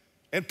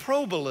and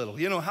probe a little.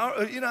 How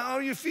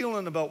are you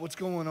feeling about what's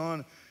going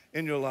on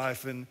in your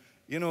life? And,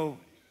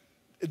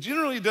 it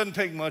generally doesn't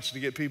take much to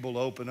get people to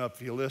open up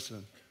if you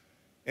listen.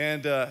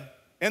 And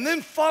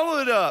then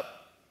follow it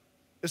up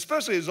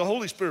especially as the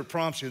Holy Spirit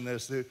prompts you in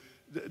this, to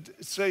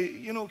say,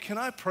 you know, can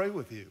I pray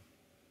with you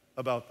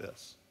about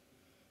this?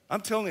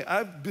 I'm telling you,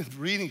 I've been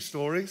reading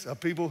stories of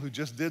people who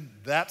just did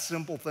that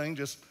simple thing,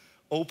 just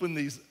open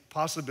these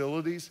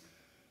possibilities.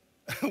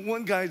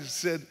 One guy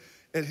said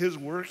at his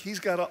work, he's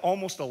got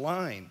almost a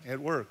line at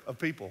work of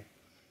people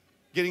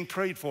getting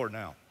prayed for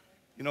now,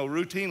 you know,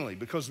 routinely,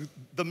 because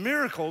the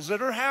miracles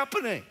that are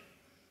happening,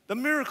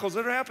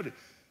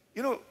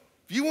 You know,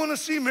 if you want to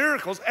see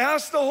miracles,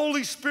 ask the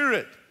Holy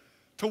Spirit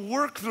to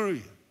work through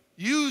you,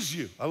 use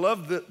you. I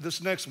love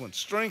this next one,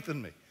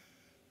 strengthen me.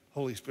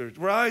 Holy Spirit,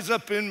 rise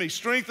up in me,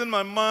 strengthen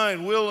my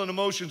mind, will, and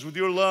emotions with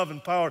your love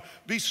and power.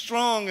 Be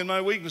strong in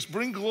my weakness.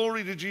 Bring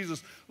glory to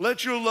Jesus.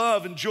 Let your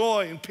love and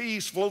joy and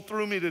peace flow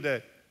through me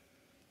today.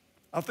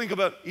 I'll think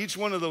about each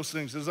one of those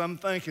things as I'm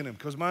thanking him,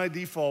 because my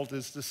default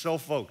is to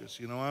self-focus.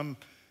 You know,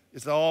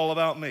 it's all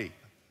about me.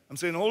 I'm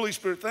saying, Holy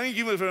Spirit, thank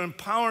you for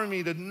empowering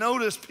me to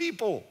notice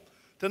people,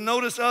 to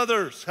notice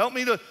others. Help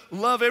me to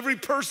love every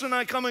person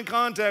I come in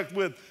contact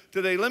with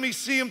today. Let me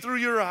see them through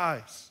your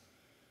eyes.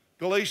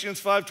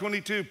 Galatians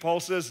 5:22,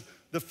 Paul says,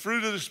 the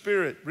fruit of the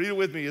Spirit, read it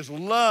with me, is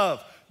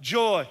love,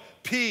 joy,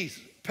 peace,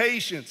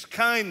 patience,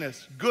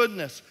 kindness,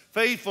 goodness,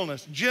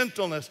 faithfulness,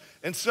 gentleness,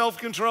 and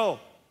self-control.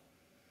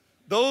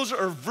 Those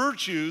are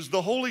virtues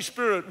the Holy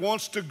Spirit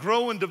wants to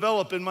grow and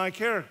develop in my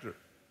character.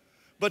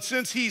 But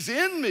since he's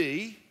in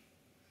me,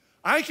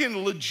 I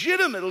can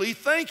legitimately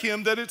thank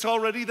him that it's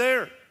already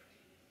there.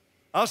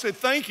 I'll say,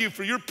 thank you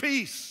for your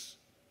peace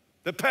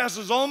that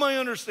passes all my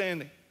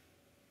understanding.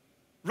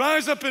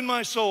 Rise up in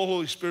my soul,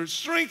 Holy Spirit.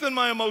 Strengthen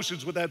my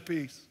emotions with that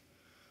peace.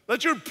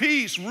 Let your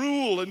peace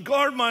rule and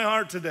guard my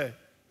heart today.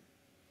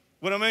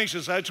 When I'm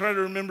anxious, I try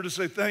to remember to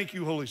say, thank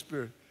you, Holy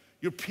Spirit.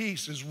 Your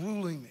peace is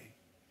ruling me.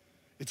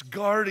 It's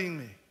guarding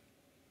me.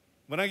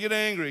 When I get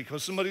angry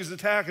because somebody's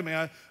attacking me,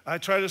 I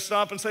try to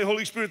stop and say,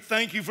 Holy Spirit,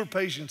 thank you for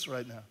patience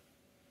right now.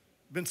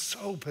 You've been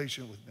so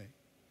patient with me.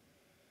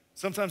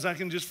 Sometimes I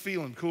can just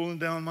feel him cooling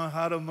down my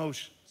hot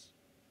emotions.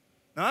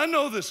 Now, I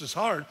know this is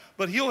hard,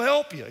 but he'll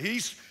help you.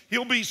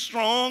 He'll be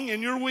strong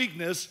in your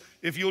weakness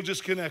if you'll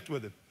just connect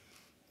with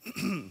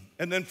him.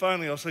 And then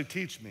finally, I'll say,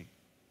 teach me.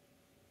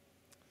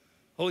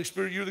 Holy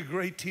Spirit, you're the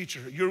great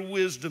teacher. Your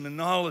wisdom and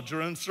knowledge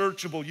are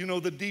unsearchable. You know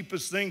the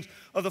deepest things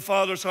of the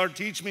Father's heart.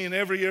 Teach me in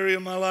every area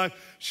of my life.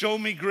 Show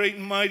me great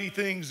and mighty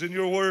things in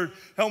your word.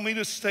 Help me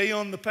to stay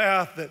on the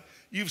path that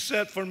you've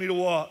set for me to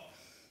walk.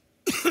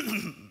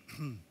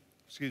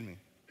 Excuse me.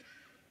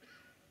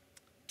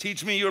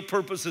 Teach me your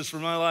purposes for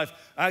my life.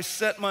 I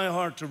set my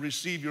heart to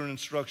receive your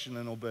instruction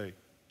and obey.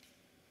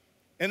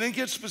 And then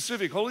get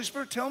specific. Holy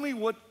Spirit, tell me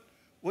what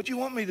you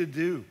want me to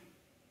do.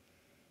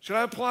 Should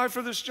I apply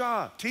for this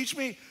job? Teach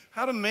me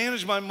how to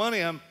manage my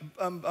money.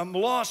 I'm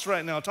lost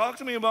right now. Talk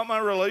to me about my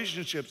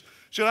relationships.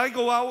 Should I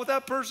go out with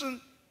that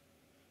person?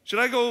 Should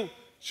I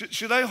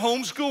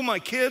homeschool my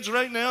kids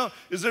right now?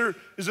 Is there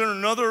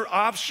another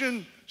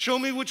option? Show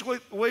me which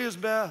way is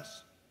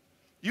best.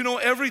 You know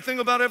everything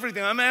about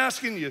everything. I'm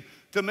asking you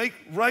to make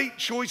right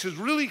choices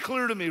really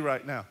clear to me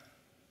right now.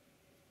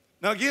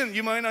 Now again,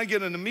 you might not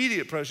get an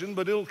immediate impression,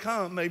 but it'll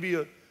come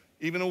maybe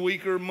even a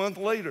week or a month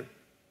later.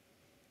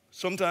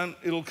 Sometimes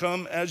it'll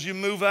come as you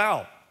move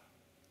out.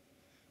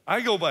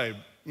 I go by,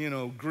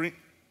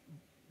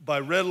 by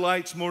red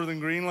lights more than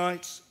green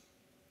lights.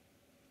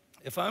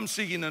 If I'm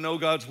seeking to know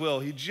God's will,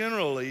 he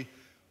generally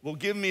will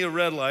give me a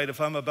red light if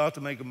I'm about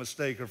to make a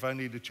mistake or if I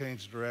need to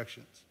change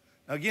directions.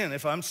 Again,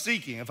 if I'm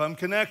seeking, if I'm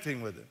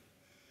connecting with him.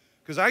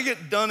 Because I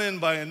get done in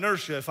by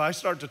inertia if I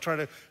start to try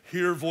to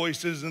hear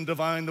voices and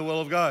divine the will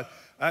of God.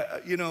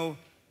 I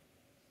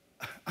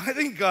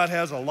think God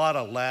has a lot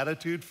of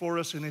latitude for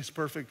us in his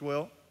perfect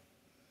will.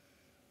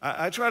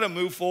 I try to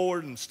move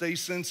forward and stay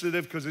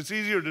sensitive because it's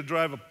easier to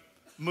drive a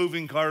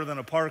moving car than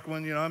a parked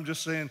one. I'm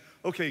just saying,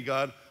 okay,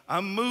 God,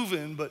 I'm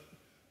moving, but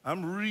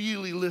I'm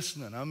really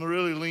listening. I'm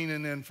really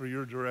leaning in for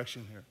your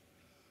direction here.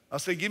 I'll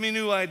say, give me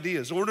new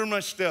ideas, order my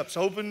steps,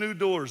 open new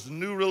doors,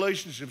 new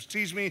relationships.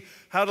 Teach me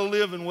how to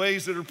live in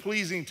ways that are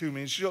pleasing to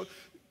me, and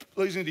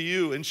pleasing to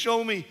you, and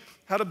show me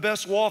how to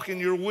best walk in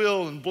your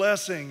will and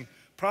blessing,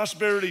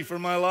 prosperity for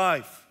my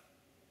life.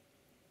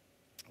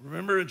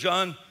 Remember in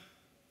John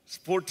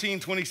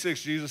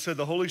 14:26, Jesus said,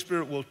 the Holy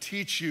Spirit will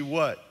teach you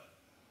what?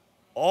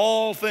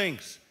 All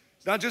things.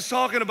 He's not just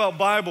talking about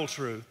Bible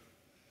truth.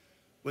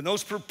 When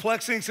those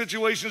perplexing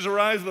situations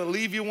arise that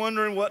leave you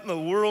wondering, what in the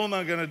world am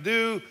I going to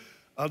do?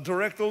 I'll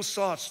direct those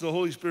thoughts to the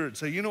Holy Spirit and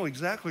say, you know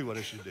exactly what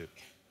I should do.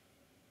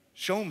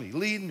 Show me,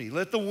 lead me.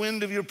 Let the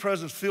wind of your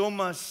presence fill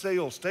my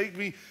sails. Take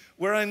me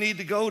where I need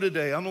to go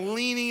today. I'm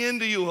leaning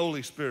into you,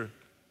 Holy Spirit.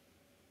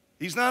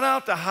 He's not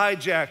out to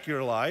hijack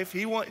your life.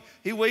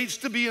 He waits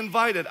to be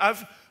invited.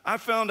 I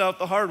found out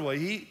the hard way.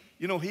 He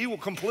will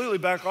completely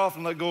back off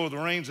and let go of the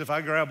reins if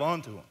I grab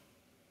onto him.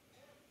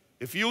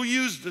 If you'll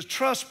use the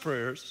trust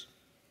prayers,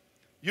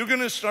 you're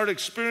going to start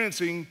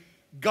experiencing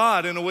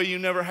God in a way you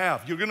never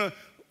have. You're going to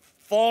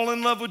fall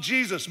in love with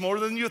Jesus more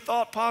than you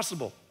thought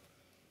possible.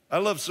 I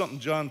love something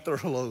John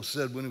Thurlow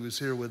said when he was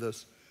here with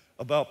us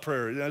about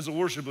prayer. And as a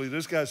worship leader,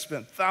 this guy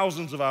spent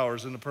thousands of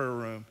hours in the prayer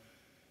room.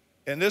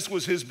 And this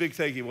was his big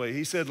takeaway.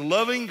 He said,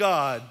 loving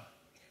God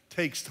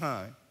takes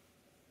time.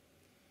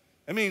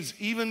 That means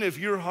even if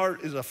your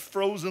heart is a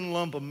frozen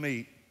lump of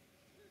meat,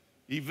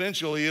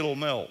 eventually it'll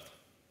melt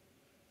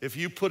if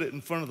you put it in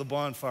front of the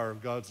bonfire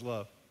of God's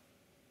love.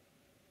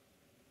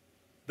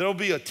 There'll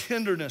be a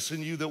tenderness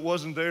in you that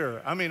wasn't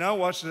there. I mean, I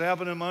watched it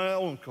happen in my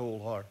own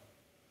cold heart.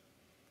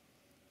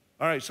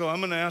 All right, so I'm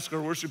going to ask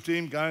our worship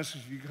team, guys,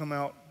 if you come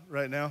out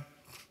right now.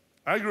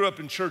 I grew up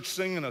in church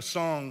singing a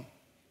song,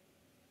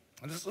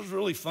 and this was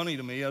really funny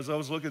to me as I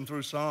was looking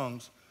through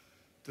songs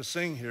to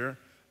sing here.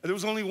 There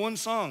was only one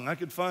song I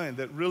could find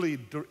that really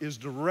is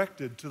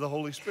directed to the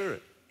Holy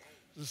Spirit.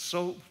 It's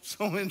so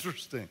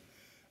interesting.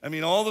 I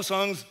mean, all the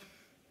songs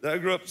that I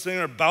grew up singing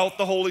are about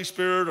the Holy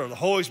Spirit or the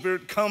Holy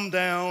Spirit come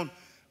down.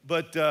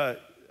 But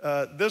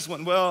this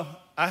one, well,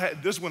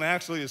 this one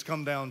actually has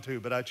come down too,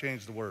 but I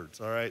changed the words,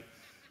 all right?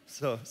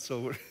 So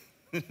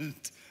we're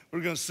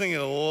going to sing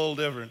it a little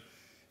different.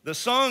 The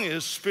song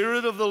is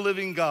Spirit of the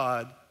Living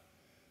God.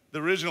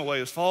 The original way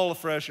is Fall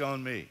Afresh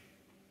on Me.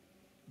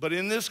 But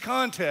in this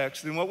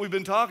context, in what we've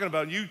been talking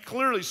about, you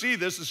clearly see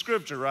this is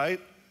Scripture, right?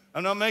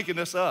 I'm not making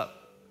this up.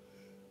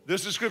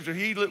 This is Scripture.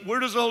 Where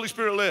does the Holy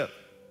Spirit live?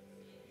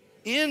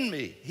 In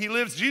me. He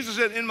lives, Jesus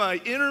said, in my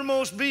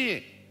innermost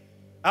being.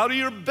 Out of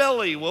your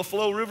belly will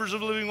flow rivers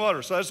of living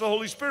water. So that's the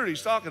Holy Spirit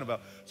he's talking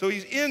about. So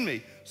he's in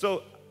me.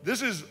 So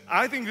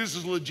I think this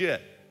is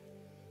legit.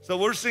 So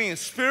we're singing,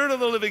 Spirit of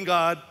the living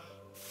God,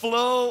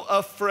 flow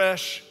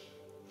afresh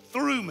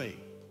through me.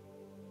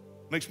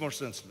 Makes more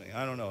sense to me.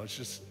 I don't know. It's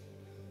just,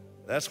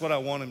 that's what I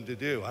want him to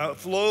do.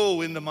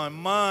 Flow into my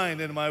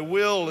mind, into my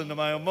will, into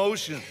my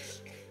emotions.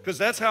 Because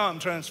that's how I'm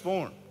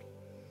transformed.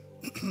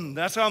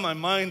 That's how my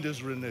mind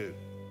is renewed.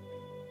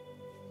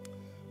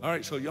 All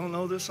right, so y'all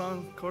know this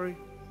song, Corey?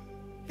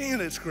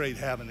 Man, it's great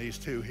having these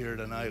two here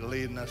tonight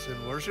leading us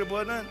in worship,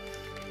 wasn't it?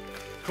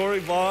 Corey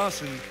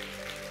Voss and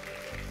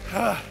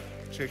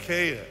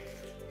Chiquita.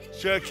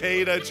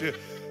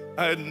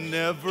 I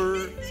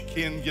never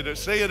can get it.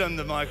 Say it on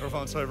the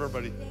microphone so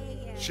everybody.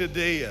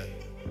 Shadea.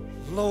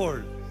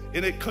 Lord.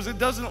 And because it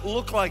doesn't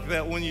look like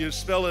that when you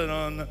spell it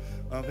on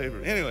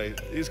paper. Anyway,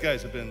 these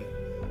guys have been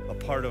a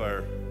part of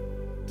our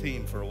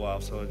team for a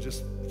while, so I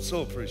just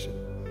so appreciate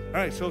it. All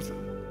right, so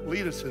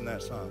lead us in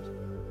that song.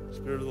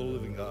 Spirit of the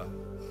living God.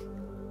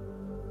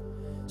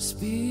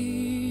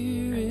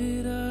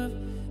 Spirit of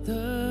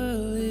the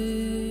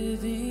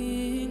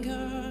living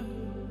God,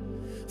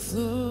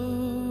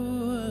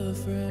 flow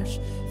afresh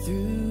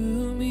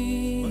through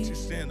me. Why don't you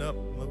stand up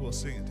and we'll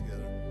sing it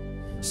together.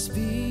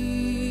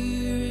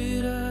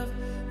 Spirit of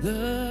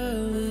the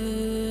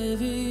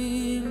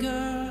living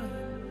God,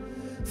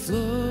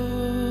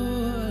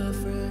 flow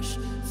afresh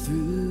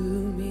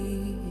through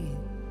me.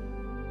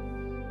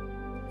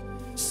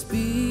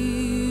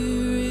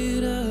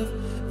 Spirit of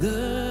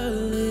the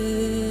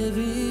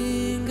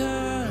living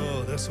God,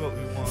 Oh, that's what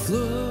we want.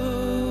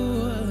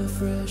 flow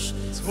afresh.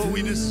 It's what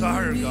we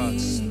desire, God.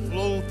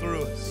 Flow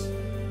through us.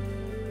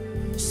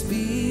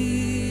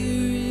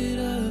 Spirit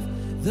of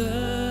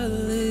the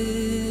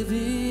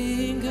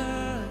living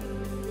God,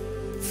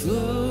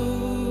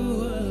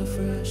 flow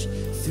afresh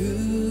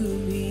through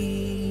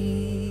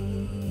me.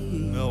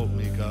 Melt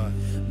me, God.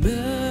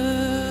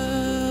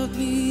 Melt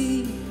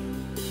me,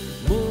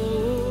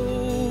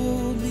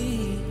 mold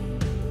me,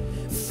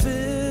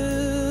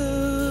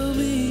 fill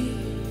me,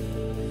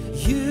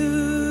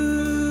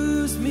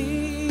 use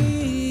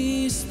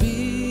me.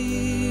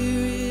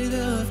 Spirit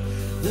of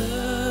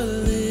the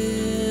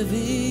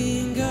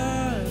living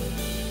God,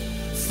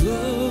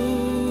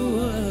 flow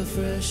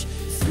afresh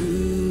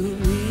through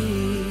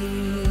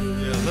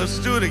me. Yeah, let's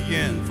do it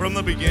again from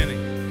the beginning.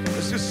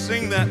 Let's just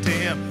sing that to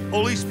him.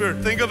 Holy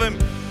Spirit, think of him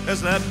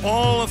as that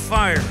ball of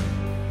fire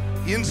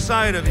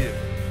inside of you.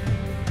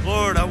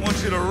 Lord, I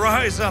want you to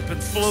rise up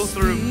and flow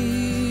through.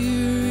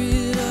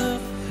 Spirit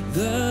of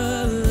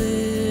the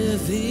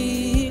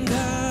living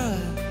God,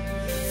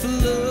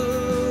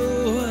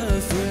 flow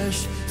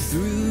afresh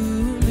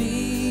through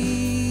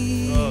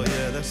me. Oh,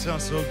 yeah, that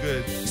sounds so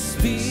good.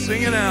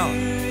 Sing it out.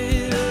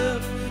 Spirit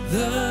of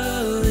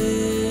the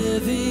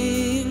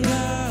living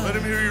God, Let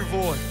him hear your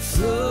voice.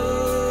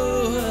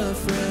 flow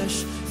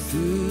afresh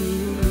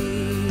through me.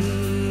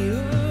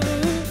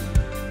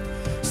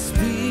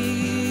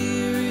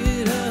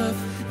 Spirit of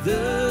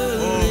the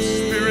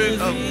Spirit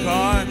of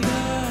God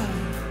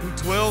who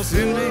dwells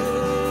in me,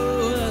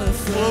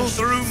 flow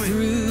through me.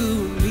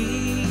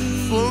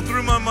 Flow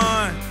through my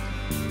mind.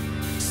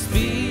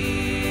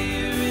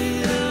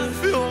 Spirit of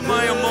Fill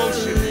my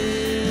emotion.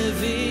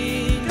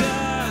 living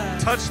God,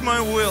 Touch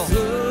my will.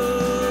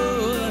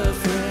 flow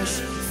afresh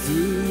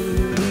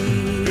through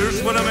me.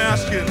 Here's what I'm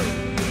asking.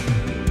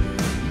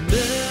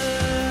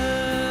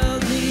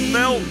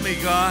 Melt me,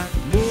 God.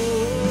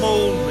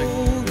 Mold me.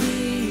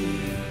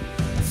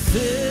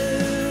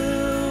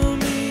 Fill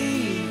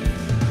me,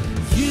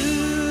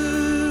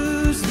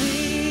 use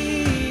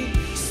me.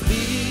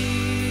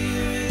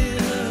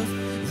 Spirit of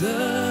the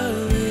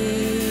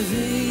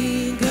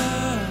living God,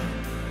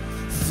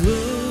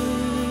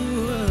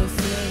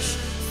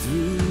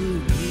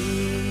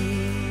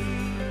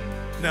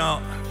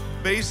 Now,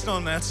 based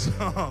on that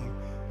song,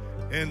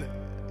 and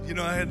you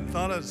know, I hadn't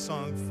thought of a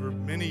song for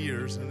many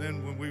years, and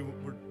then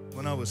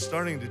when I was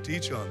starting to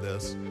teach on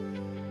this,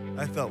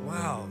 I thought,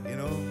 wow, you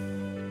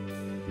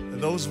know,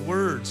 those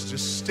words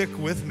just stick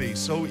with me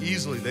so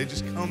easily. They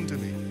just come to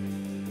me.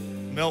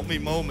 Melt me,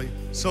 mold me.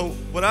 So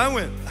what I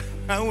went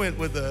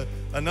with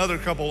another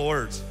couple of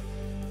words.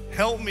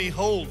 Help me,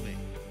 hold me.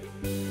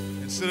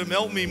 Instead of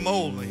melt me,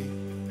 mold me.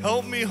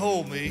 Help me,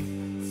 hold me.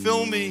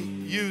 Fill me,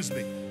 use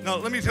me. Now,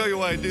 let me tell you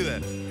why I do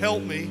that.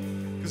 Help me,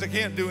 because I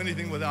can't do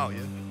anything without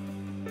you.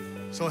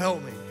 So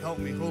help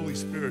me, Holy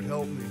Spirit,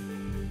 help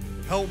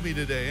me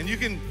today. And you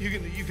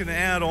can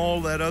add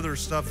all that other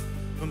stuff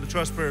from the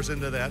trust prayers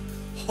into that.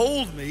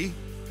 Hold me,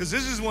 because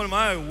this is one of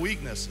my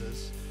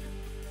weaknesses.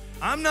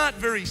 I'm not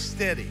very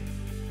steady.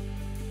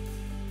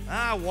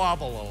 I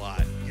wobble a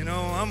lot. You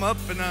know, I'm up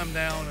and I'm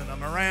down and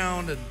I'm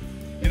around, and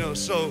you know,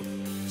 so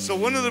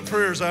one of the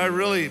prayers I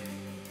really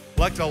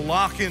like to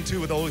lock into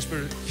with the Holy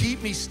Spirit,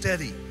 keep me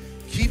steady,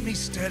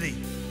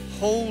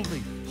 hold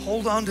me,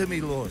 hold on to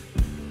me, Lord.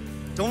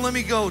 Don't let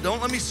me go,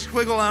 don't let me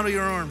squiggle out of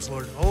your arms,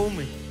 Lord. Hold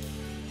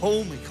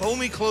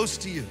me close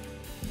to you.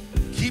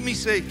 Keep me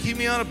safe, keep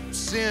me out of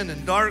sin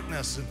and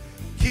darkness, and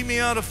keep me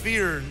out of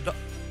fear and,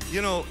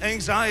 you know,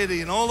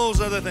 anxiety and all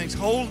those other things.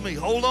 Hold me,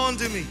 hold on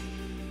to me,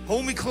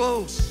 hold me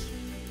close,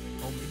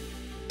 hold me.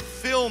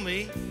 Fill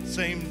me,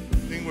 same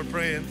thing we're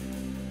praying,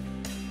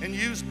 and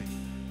use me.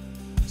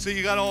 So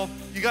you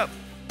got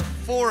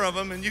 4 of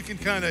them, and you can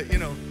kind of, you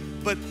know,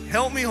 but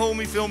help me, hold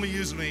me, fill me,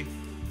 use me.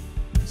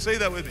 Say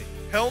that with me.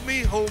 Help me,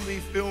 hold me,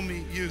 fill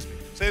me, use me.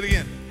 Say it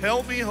again.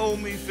 Help me,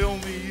 hold me, fill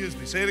me, use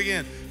me. Say it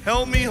again.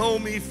 Help me,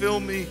 hold me, fill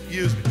me,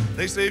 use me.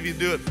 They say if you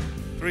do it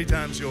 3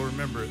 times, you'll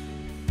remember it.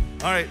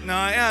 All right, now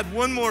I add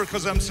one more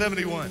because I'm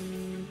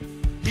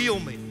 71. Heal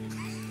me.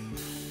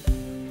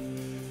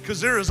 Because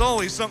there is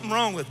always something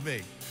wrong with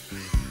me.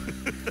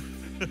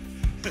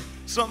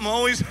 Something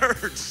always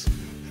hurts.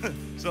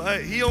 So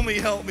heal me,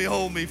 help me,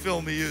 hold me,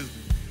 fill me, use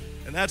me.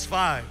 And that's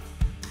 5.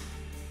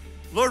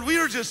 Lord, we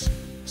are just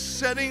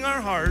setting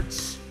our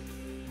hearts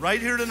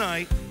right here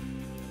tonight.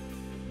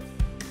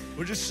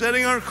 We're just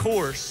setting our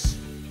course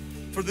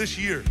for this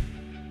year.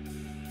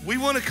 We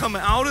want to come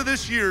out of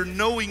this year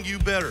knowing you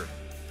better.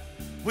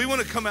 We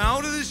want to come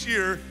out of this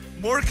year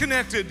more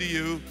connected to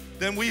you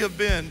than we have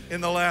been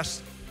in the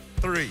last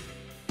 3.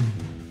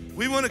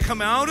 We want to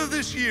come out of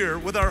this year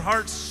with our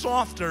hearts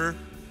softer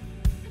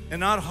and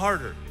not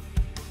harder.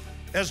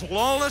 As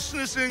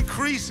lawlessness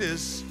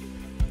increases,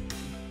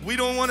 we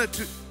don't want it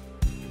to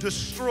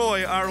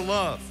destroy our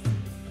love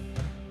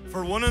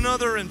for one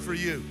another and for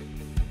you.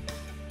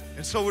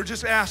 And so we're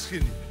just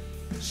asking you,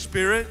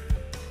 Spirit,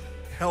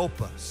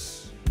 help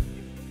us.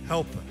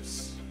 Help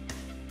us.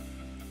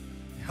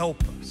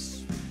 Help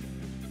us.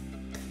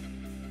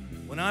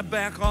 When I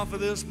back off of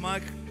this,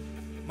 my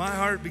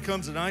heart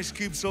becomes an ice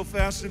cube so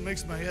fast it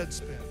makes my head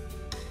spin.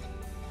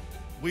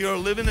 We are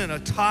living in a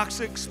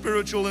toxic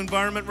spiritual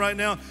environment right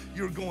now.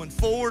 You're going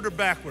forward or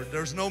backward.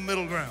 There's no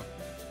middle ground.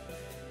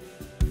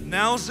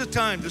 Now's the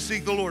time to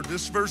seek the Lord.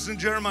 This verse in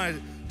Jeremiah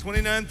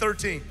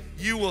 29:13.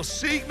 You will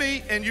seek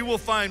me and you will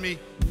find me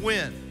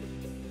when?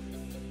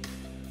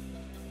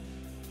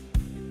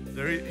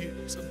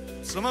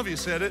 Some of you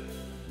said it.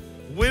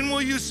 When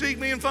will you seek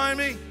me and find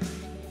me?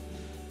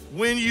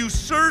 When you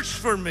search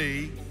for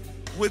me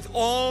with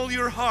all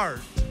your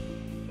heart,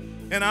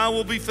 and I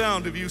will be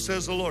found of you,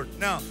 says the Lord.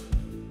 Now,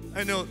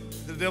 I know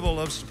the devil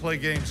loves to play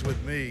games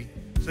with me.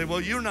 Say,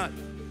 well, you're not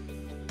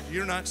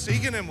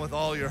seeking him with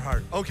all your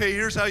heart. Okay,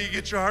 here's how you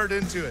get your heart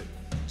into it.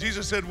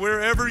 Jesus said,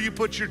 wherever you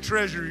put your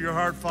treasure, your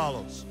heart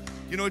follows.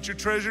 You know what your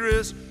treasure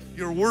is?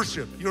 Your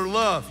worship, your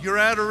love, your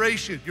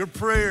adoration, your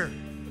prayer,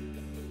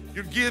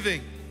 your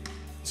giving.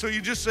 So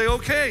you just say,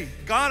 okay,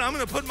 God, I'm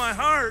going to put my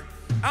heart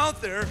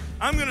out there.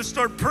 I'm going to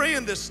start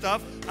praying this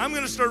stuff. I'm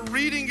going to start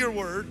reading your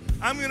word.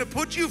 I'm going to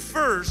put you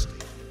first,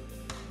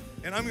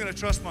 and I'm going to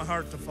trust my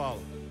heart to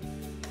follow.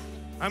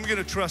 I'm going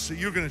to trust that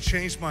you're going to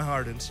change my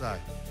heart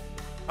inside.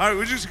 All right,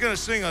 we're just going to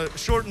sing a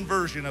shortened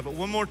version of it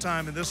one more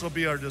time, and this will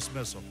be our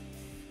dismissal.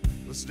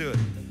 Let's do it.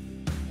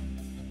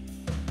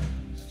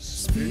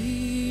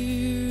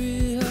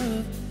 Spirit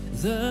of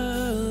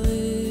the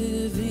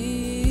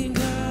living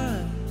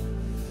God,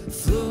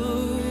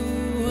 flow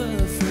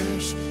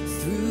afresh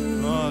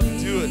through me.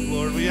 Do it,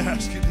 Lord. We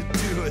ask you to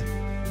do it.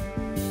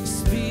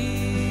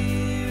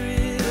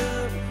 Spirit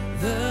of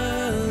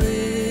the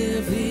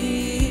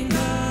living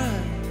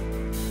God,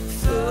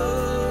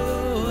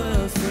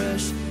 flow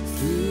afresh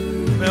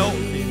through me. Melt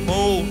me,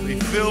 mold me,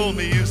 fill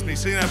me, use me.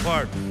 Sing that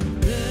part.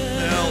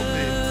 Melt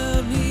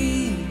me.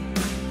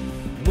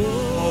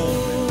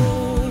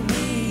 Mold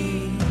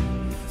me,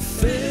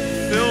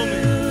 fill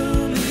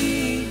me,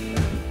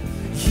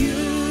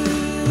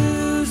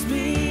 use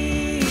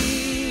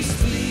me,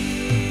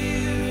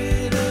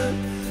 Spirit of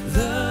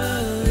the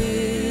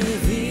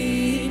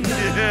living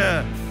God,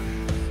 Yeah.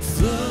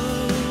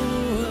 flow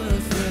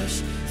afresh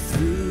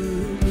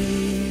through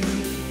me.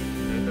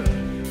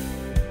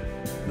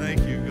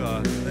 Thank you,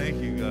 God.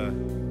 Thank you, God.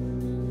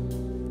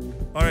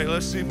 All right,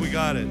 let's see if we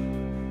got it.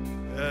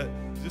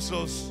 Just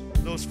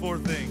those 4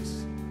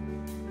 things.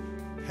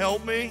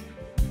 Help me,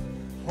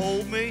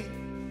 hold me,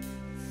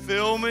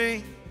 fill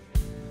me,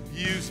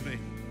 use me.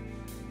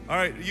 All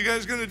right, you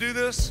guys gonna do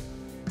this?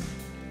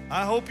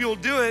 I hope you'll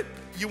do it.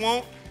 You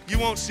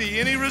won't see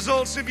any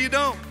results if you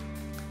don't.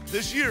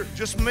 This year,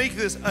 just make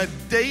this a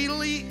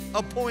daily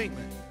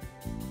appointment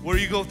where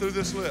you go through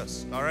this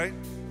list, all right?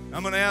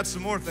 I'm gonna add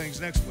some more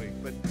things next week,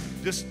 but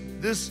just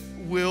this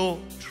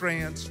will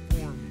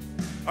transform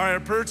you. All right, our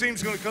prayer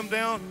team's gonna come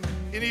down.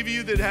 Any of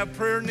you that have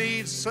prayer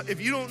needs,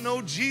 if you don't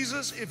know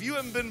Jesus, if you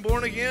haven't been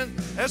born again,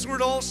 that's where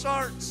it all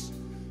starts.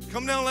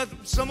 Come down, let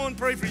someone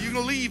pray for you. You're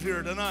gonna leave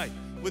here tonight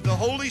with the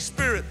Holy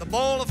Spirit, the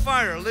ball of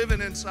fire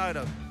living inside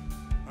of you.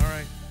 All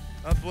right,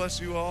 God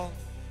bless you all.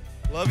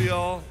 Love you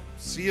all.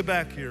 See you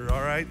back here,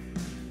 all right?